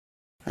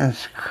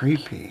 That's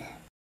creepy.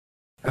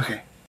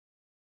 Okay.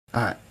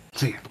 Alright,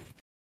 see you.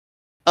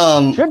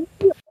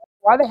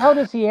 Why the hell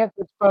does he answer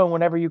his phone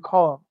whenever you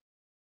call him?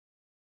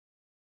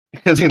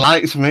 Because he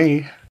likes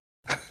me.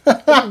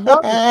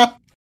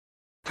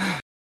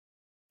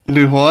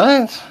 Do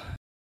what?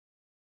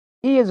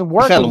 He is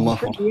working. He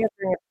should be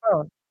answering his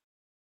phone.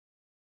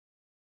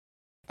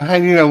 How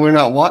do you know we're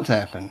not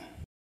WhatsApping?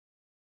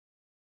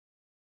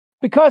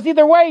 Because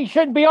either way, he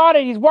shouldn't be on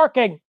it. He's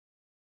working.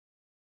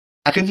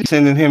 I could just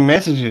sending him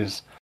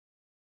messages.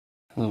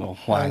 Little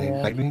whiny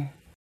baby.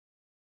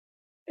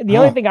 The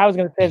only thing I was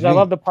going to say is I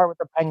love the part with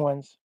the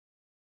penguins.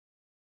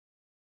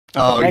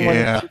 Oh,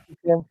 yeah.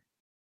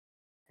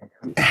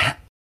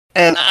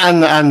 And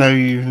I know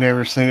you've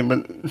never seen it,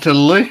 but to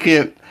look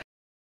at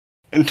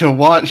and to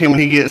watch him when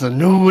he gets a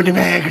nudie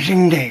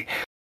magazine day,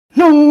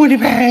 nudie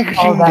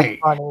magazine that's day.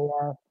 funny.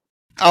 Yeah.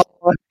 Oh,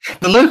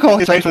 the look on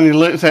his face when he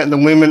looks at the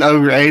women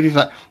over 80, he's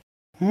like,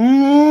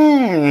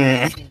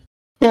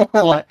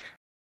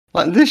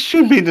 like this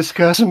should be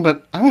disgusting,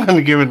 but I'm going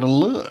to give it a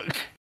look.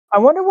 I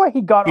wonder why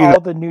he got You all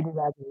the nudie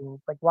magazines.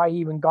 Like why he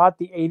even got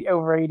the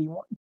over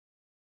 81.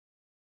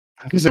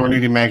 Because they were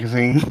nudie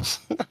magazines.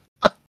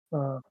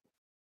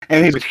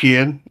 And he's a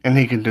kid, and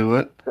he can do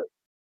it.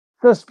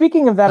 So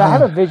speaking of that, I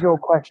have a visual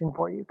question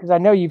for you, because I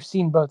know you've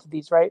seen both of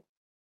these, right?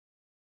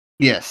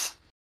 Yes.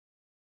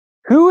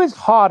 Who is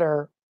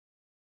hotter,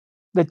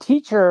 the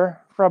teacher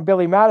from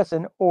Billy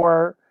Madison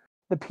or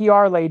the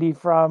PR lady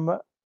from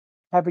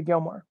Happy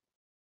Gilmore?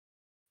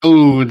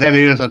 Ooh, that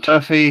is a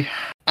toughie.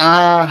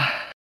 I'm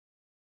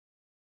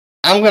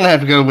gonna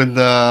have to go with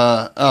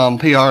the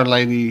PR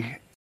lady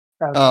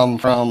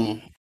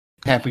from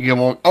Happy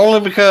Gilmore, only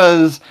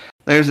because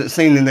there's that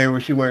scene in there where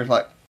she wears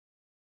like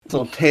this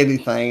little teddy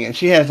thing, and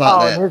she has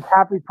like that. Oh, his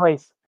happy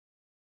place.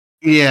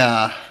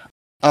 Yeah.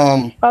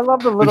 I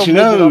love the little but you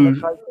midget know, on the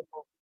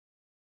tricycle.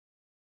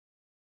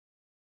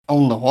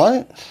 On the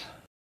what?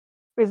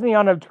 Isn't he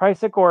on a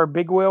tricycle or a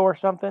big wheel or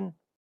something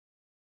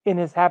in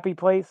his happy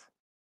place?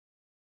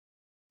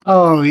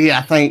 Oh yeah,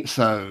 I think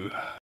so.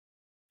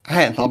 I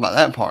hadn't thought about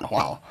that part in a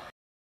while.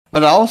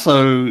 But I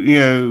also,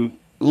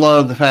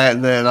 love the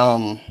fact that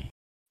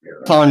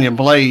Sonya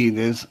Blade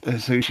is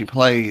who she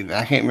played.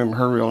 I can't remember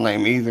her real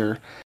name either.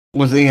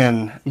 Was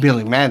in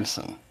Billy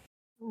Madison.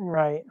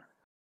 Right.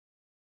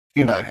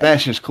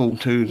 That's just cool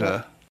too.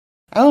 I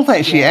don't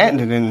think she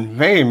acted in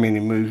very many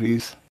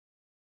movies,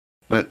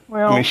 but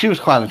I mean, she was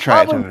quite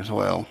attractive as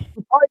well.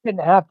 She probably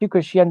didn't have to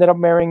because she ended up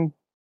marrying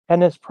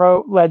tennis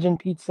pro legend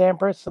Pete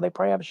Sampras, so they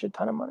probably have a shit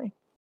ton of money.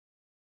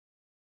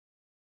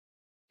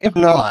 If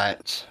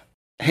not,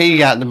 he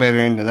got the better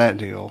end of that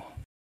deal.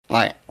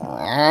 Like,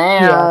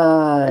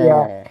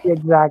 yeah,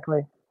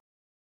 exactly.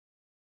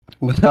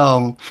 But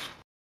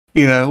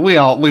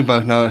we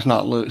both know it's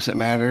not looks that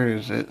matter.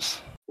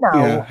 It's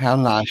how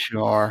nice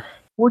you are.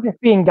 We're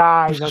just being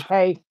guys,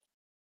 okay?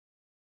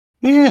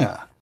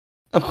 Yeah,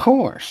 of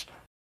course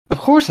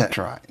that's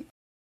right.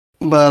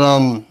 But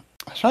I'm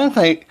trying to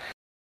think.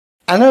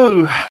 I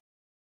know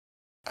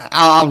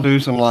I'll do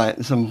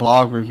some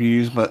blog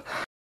reviews, but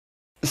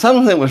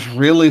something that was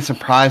really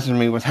surprising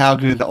me was how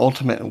good the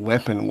Ultimate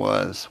Weapon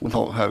was with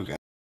Hulk Hogan.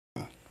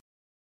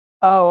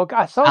 Oh,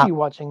 I saw you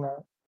watching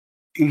that.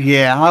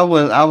 Yeah, I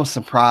was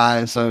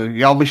surprised. So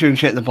y'all be sure to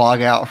check the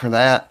blog out for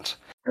that.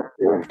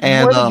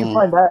 And where did you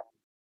find that?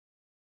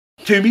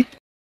 Tubi.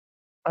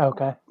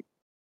 Okay.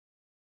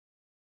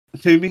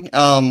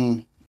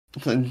 Tubi.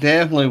 So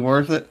definitely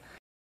worth it.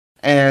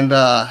 And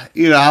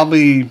I'll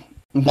be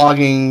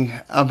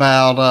blogging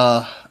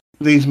about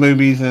these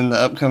movies in the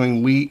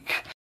upcoming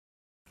week.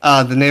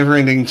 The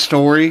Neverending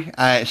Story.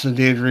 I actually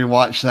did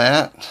rewatch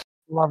that.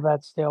 Love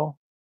that still.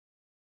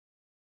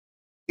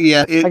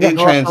 Yeah, it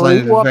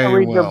translated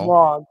very well. Your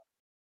blog.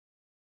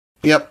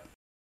 Yep.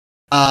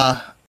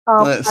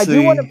 Let's see. I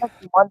do want to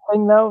mention one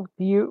thing though.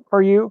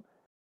 For you,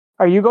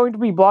 are you going to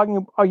be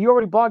blogging? Oh, you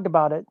already blogged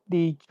about it.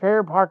 The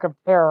Trailer Park of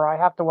Terror. I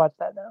have to watch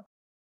that now.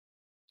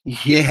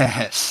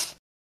 Yes.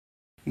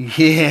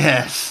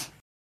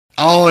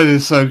 Oh, it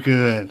is so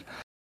good.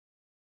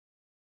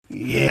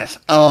 Yes.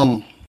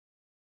 And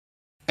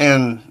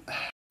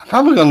I'm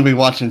probably going to be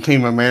watching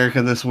Team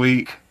America this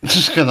week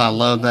just because I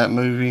love that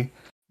movie.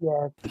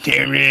 Yeah.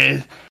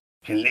 Terrorists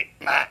can lick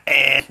my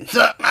ass and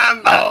suck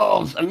my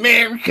balls,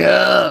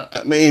 America.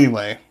 I mean,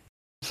 anyway,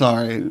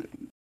 sorry.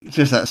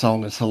 Just that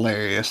song is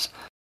hilarious.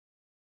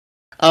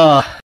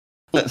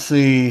 Let's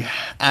see.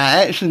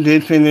 I actually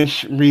did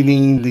finish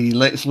reading the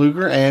Lex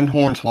Luger and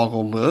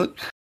Hornswoggle book.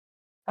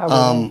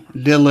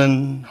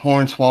 Dylan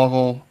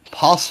Hornswoggle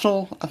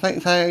Postel, I think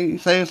is how you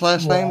say his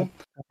last name.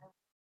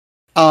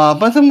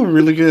 Both of them were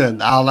really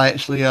good. I'll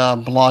actually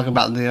blog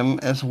about them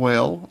as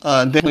well.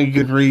 Definitely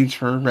good reads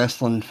for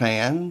wrestling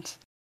fans.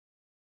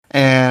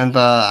 And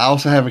I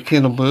also have a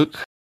Kindle book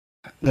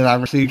that I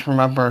received for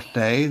my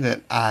birthday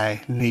that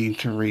I need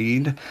to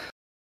read.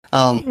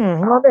 Who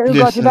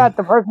got you that?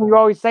 The person you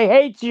always say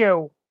hates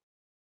you.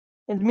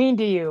 It's mean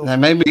to you. That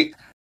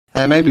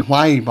may be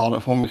why you bought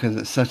it for me, because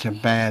it's such a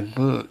bad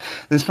book.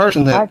 This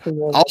person that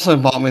also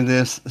bought me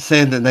this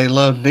said that they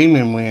love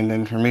Demon Wind,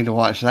 and for me to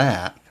watch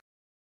that.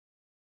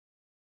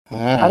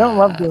 I don't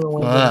love Demon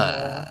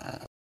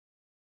Wind.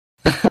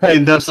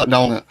 It does,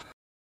 don't it?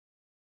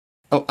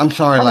 Oh, I'm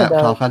sorry,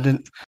 laptop. I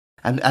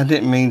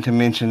didn't mean to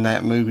mention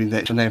that movie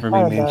that should never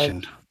be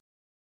mentioned.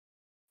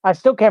 I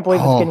still can't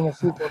believe it's getting a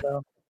sequel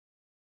though.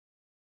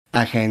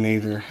 I can't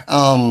either.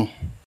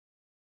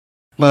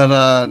 But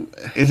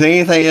is there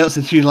anything else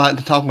that you'd like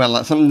to talk about,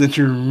 like something that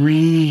you're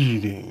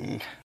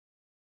reading?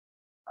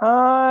 What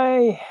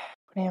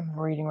am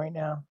I reading right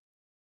now?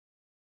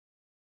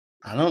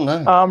 I don't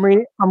know.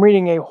 I'm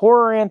reading a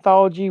horror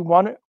anthology,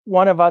 One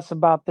of Us,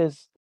 about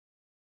this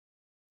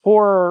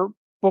horror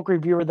book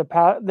reviewer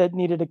that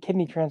needed a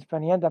kidney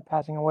transplant. He ended up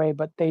passing away,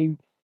 but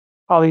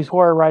all these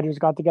horror writers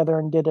got together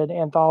and did an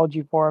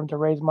anthology for him to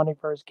raise money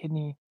for his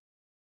kidney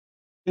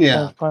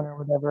transplant or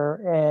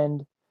whatever,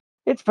 and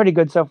it's pretty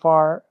good so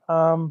far.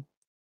 And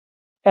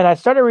I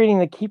started reading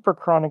the Keeper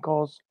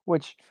Chronicles,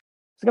 which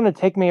is going to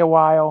take me a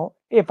while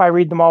if I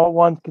read them all at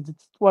once, because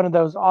it's one of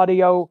those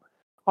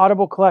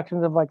audible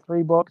collections of like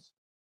 3 books.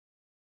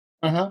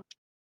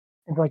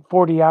 In like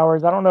 40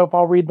 hours. I don't know if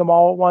I'll read them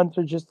all at once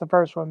or just the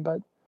first one, but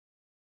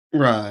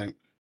Right.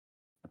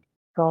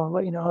 so I'll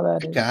let you know how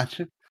that is.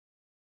 Gotcha.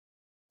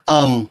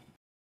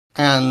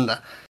 And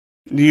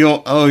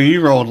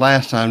you rolled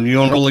last time. Do you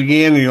want to roll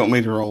again, or you want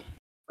me to roll?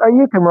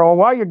 You can roll.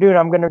 While you're doing it,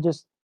 I'm going to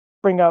just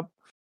bring up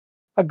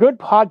a good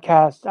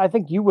podcast I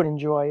think you would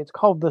enjoy. It's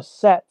called The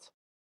Set.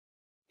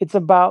 It's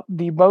about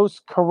the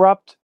most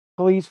corrupt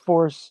police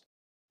force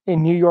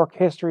in New York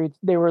history.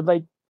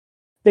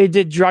 They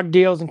did drug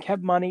deals and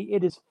kept money.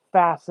 It is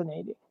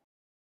fascinating.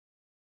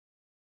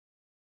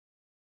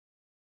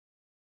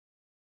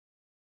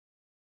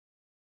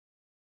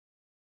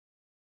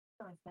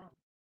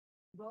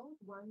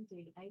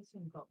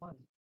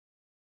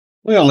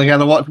 We only got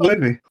to watch the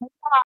movie.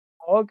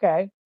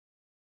 Okay.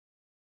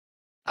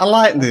 I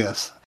like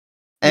this.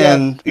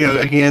 And,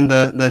 again,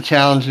 the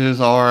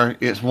challenges are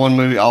it's one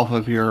movie off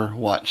of your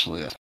watch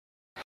list.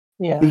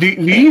 Yeah. Do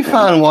you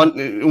find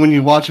when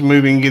you watch a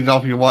movie and get it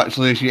off your watch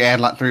list, you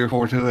add like 3 or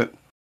 4 to it?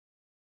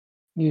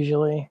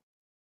 Usually.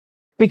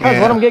 Because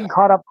what I'm getting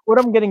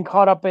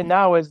caught up in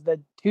now is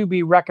the to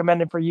be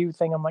recommended for you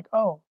thing. I'm like,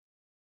 oh.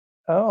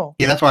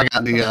 Yeah, that's why I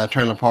got the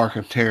Trailer Park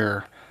of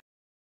Terror.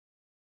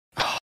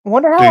 I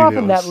wonder how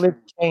often that list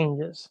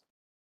changes.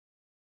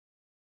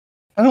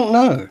 I don't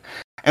know.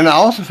 And I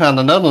also found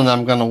another one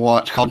I'm going to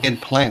watch called Dead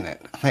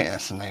Planet. I think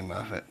that's the name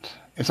of it.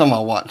 It's on my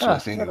watch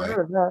list anyway.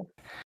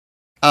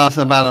 It's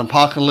about an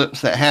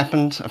apocalypse that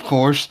happens, of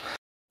course,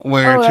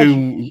 where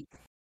two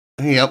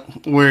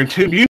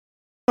beautiful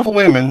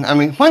women. I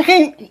mean, why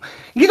can't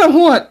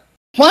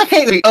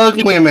the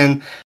ugly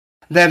women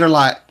that are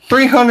like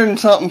 300 and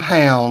something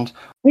pounds,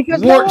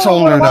 warts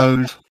on their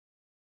nose,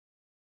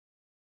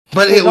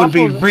 but it would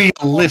be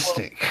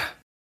realistic?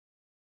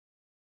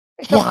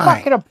 It's a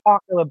fucking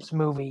apocalypse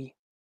movie.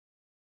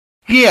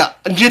 Yeah,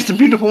 just the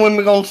beautiful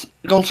women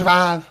gonna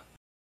survive.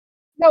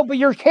 No, but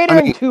you're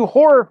catering to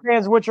horror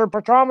fans, which are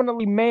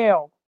predominantly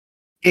male.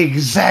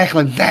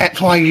 Exactly. That's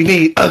why you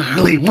need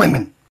ugly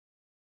women.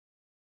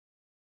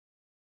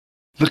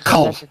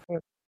 Because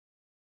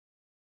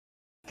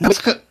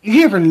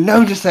you ever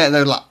notice that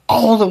though? Like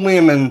all the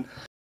women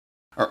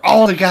or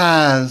all the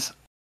guys.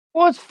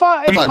 Well, it's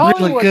fun. It's like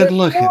really good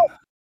looking.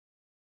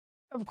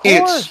 Of course.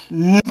 It's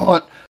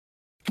not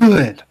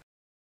good.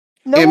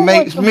 It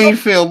makes me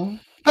feel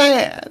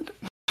bad.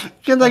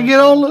 Because I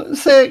get all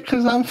upset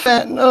because I'm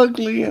fat and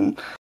ugly and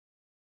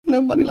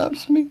nobody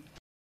loves me.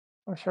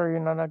 I'm sure you're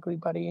not ugly,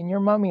 buddy, and your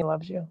mommy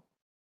loves you.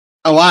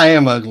 Oh, I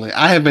am ugly.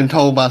 I have been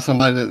told by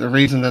somebody that the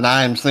reason that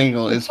I am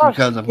single is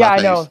because of my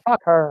face. Yeah, I know.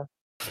 Fuck her.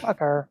 Fuck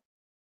her.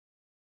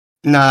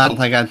 No, I don't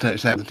think I'd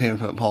touch that with a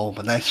 10-foot pole,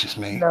 but that's just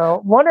me.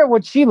 No. Wonder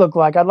what she looked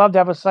like. I'd love to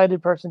have a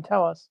sighted person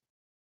tell us.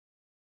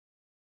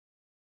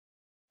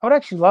 I would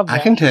actually love that.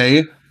 I can tell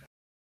you.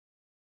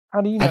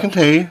 How do you know? I can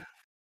tell you.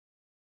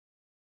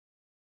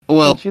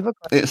 Well, she look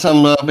like?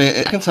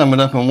 It can sum it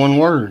up in one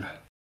word.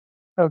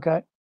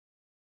 Okay.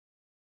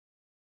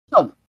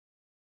 Oh.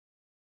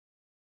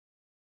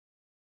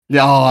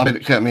 Yeah, I bet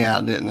it cut me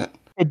out, didn't it?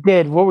 It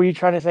did. What were you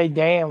trying to say?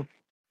 Damn.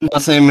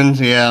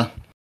 Simmons, yeah.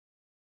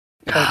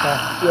 Okay.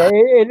 Yeah,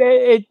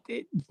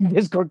 it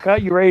Discord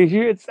cut you right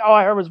here. It's all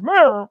I heard was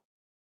Murr.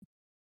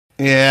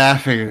 Yeah, I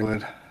figured it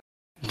would.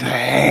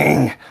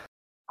 Dang.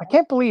 I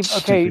can't believe.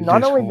 Okay,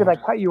 not only did I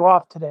cut you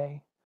off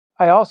today,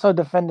 I also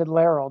defended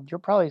Larold. You're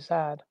probably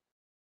sad.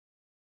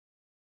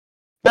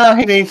 No,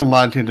 he needs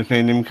somebody to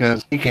defend him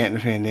because he can't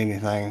defend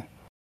anything.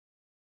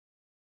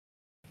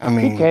 I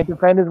mean, he can't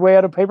defend his way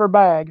out of paper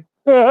bag.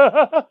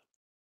 A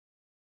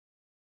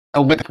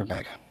wet paper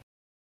bag.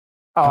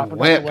 Oh, a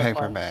wet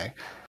paper bag.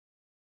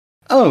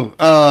 Oh,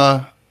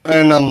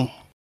 and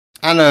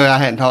I know I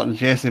hadn't talked to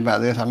Jesse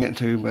about this. I meant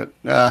to, but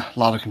a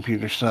lot of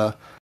computer stuff.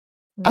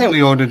 I think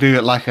we ought to do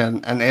it like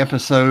an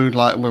episode,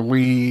 like where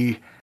we,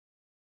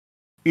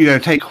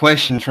 take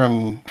questions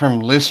from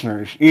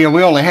listeners. We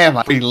only have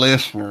like 3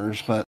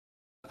 listeners, but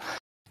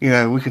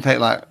we could take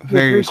like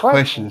various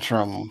questions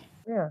from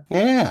them.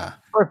 Yeah.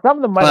 Or some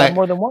of them might have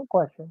more than one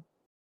question.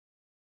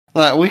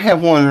 Like we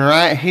have one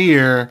right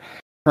here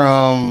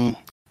from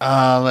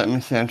let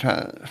me see,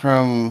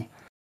 from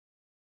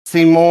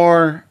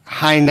Seymour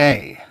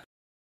Heine.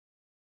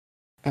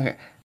 Okay.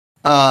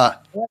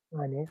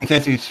 He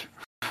says he's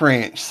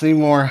French.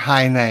 Seymour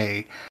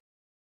Heine.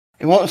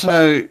 He wants to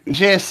know,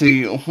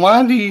 Jesse,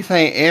 why do you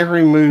think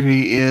every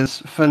movie is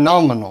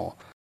phenomenal?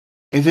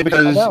 Is it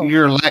because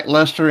you're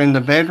lackluster in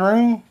the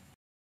bedroom?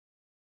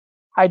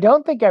 I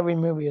don't think every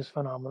movie is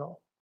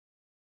phenomenal.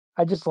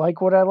 I just like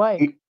what I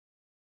like.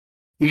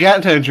 You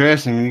got to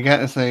address him. You got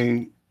to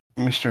say,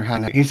 Mr.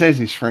 Heine. He says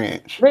he's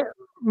French.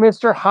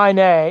 Mr.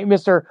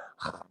 Heine,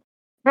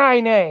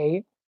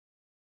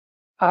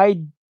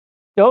 I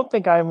don't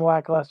think I'm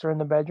lackluster in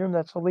the bedroom.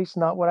 That's at least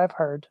not what I've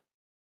heard.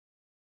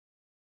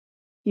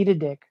 Eat a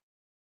dick.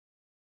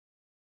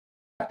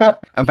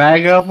 A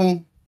bag of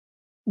them.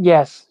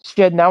 Yes.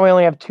 Shit, now we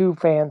only have 2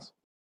 fans.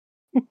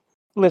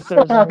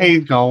 Listeners, I mean.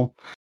 He's gone.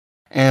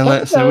 And That's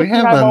let's the see, other we thing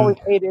have I've always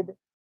hated.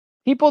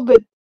 People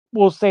that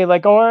will say,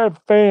 like, oh, I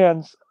have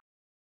fans.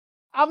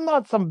 I'm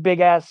not some big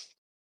ass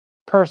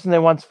person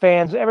that wants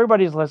fans.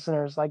 Everybody's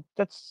listeners. Like,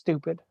 that's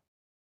stupid.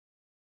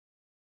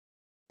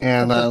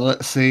 and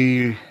let's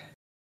see,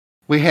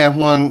 we have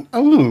one.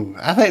 Oh,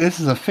 I think this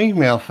is a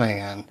female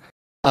fan.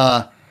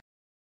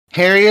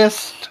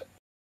 Harriest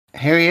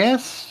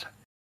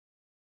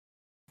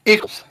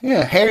Ickles.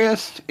 Yeah,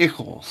 Harriest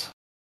Ickles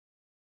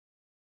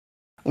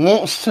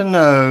wants to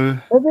know.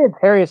 Maybe it's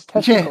Harriet's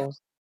testicles.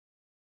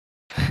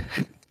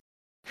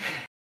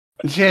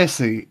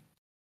 Jesse,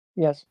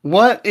 Yes.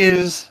 what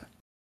is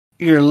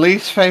your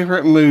least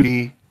favorite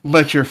movie,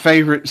 but your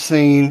favorite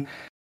scene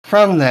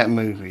from that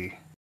movie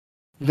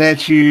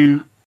that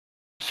you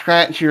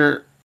scratch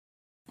your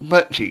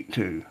butt cheek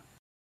to?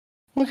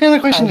 What kind of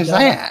question is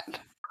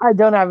that? I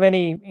don't have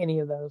any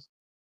of those.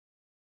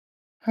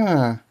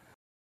 Huh.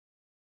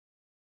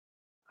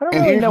 I don't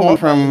And really here's know one what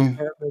from.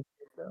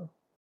 though.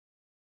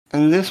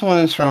 And this one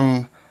is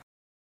from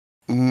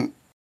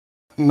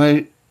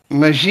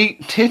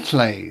Majit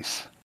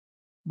Titlays.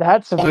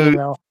 That's a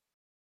female.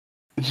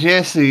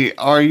 Jesse,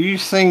 are you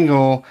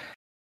single?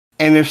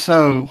 And if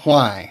so,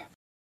 why?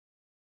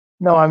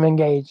 No, I'm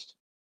engaged.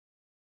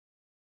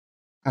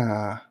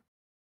 And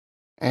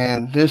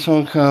this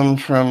one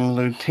comes from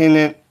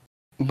Lieutenant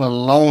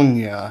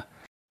Bologna. I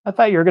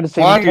thought you were going to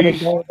say Why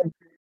Lieutenant.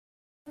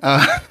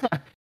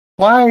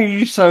 Why are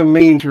you so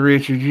mean to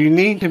Richard? You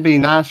need to be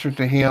nicer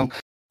to him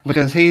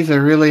because he's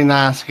a really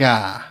nice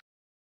guy.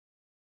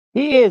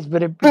 He is,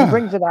 but he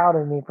brings it out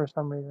in me for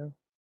some reason.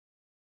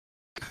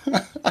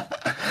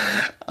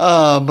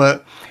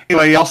 But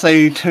anyway, y'all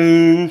stay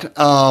tuned.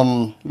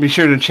 Be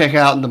sure to check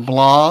out the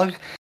blog.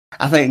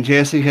 I think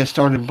Jesse has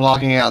started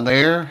blogging out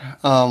there.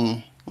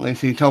 At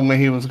least he told me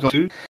he was going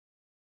to.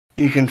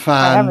 You can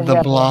find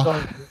the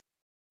blog.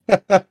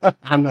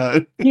 I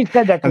know. You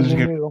said that because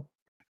you knew.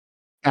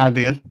 I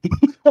did.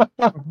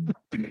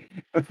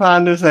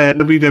 Find us at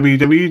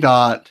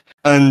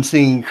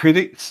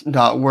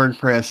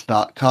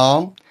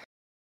www.unseencritics.wordpress.com.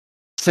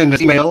 Send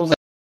us emails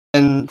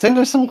and send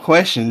us some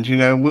questions. You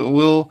know,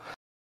 we'll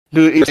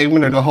do a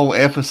segment or the whole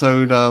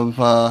episode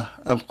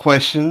of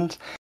questions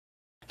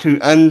to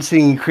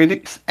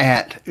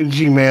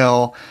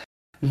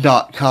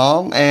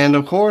unseencritics@gmail.com. And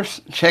of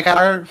course, check out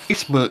our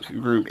Facebook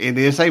group. It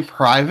is a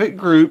private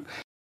group,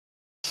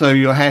 so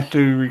you'll have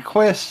to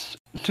request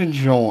to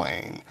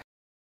join.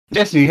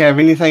 Jesse, do you have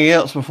anything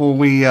else before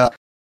we slice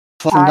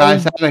and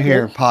dice out of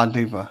here, Pod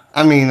Diva?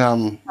 I mean,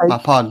 my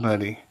pod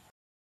buddy.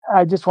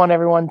 I just want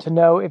everyone to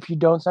know, if you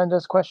don't send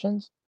us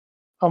questions,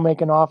 I'll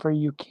make an offer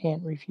you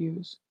can't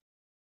refuse.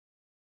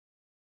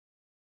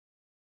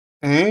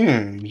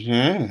 James.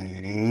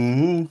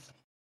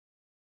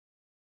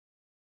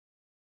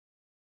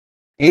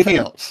 Anything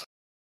else?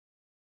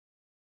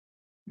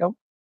 Nope.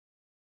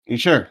 You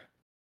sure?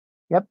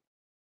 Yep.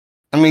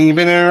 I mean, you've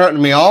been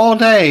interrupting me all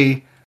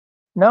day.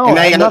 No, and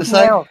now you got to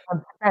say? Else.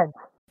 I'm spent.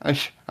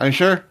 Are you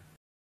sure? Are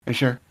you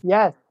sure?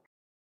 Yes.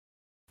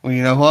 Well,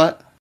 you know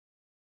what?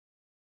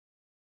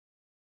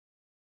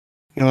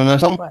 You want to know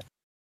something?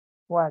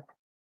 What?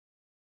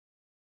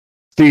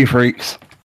 See you, freaks.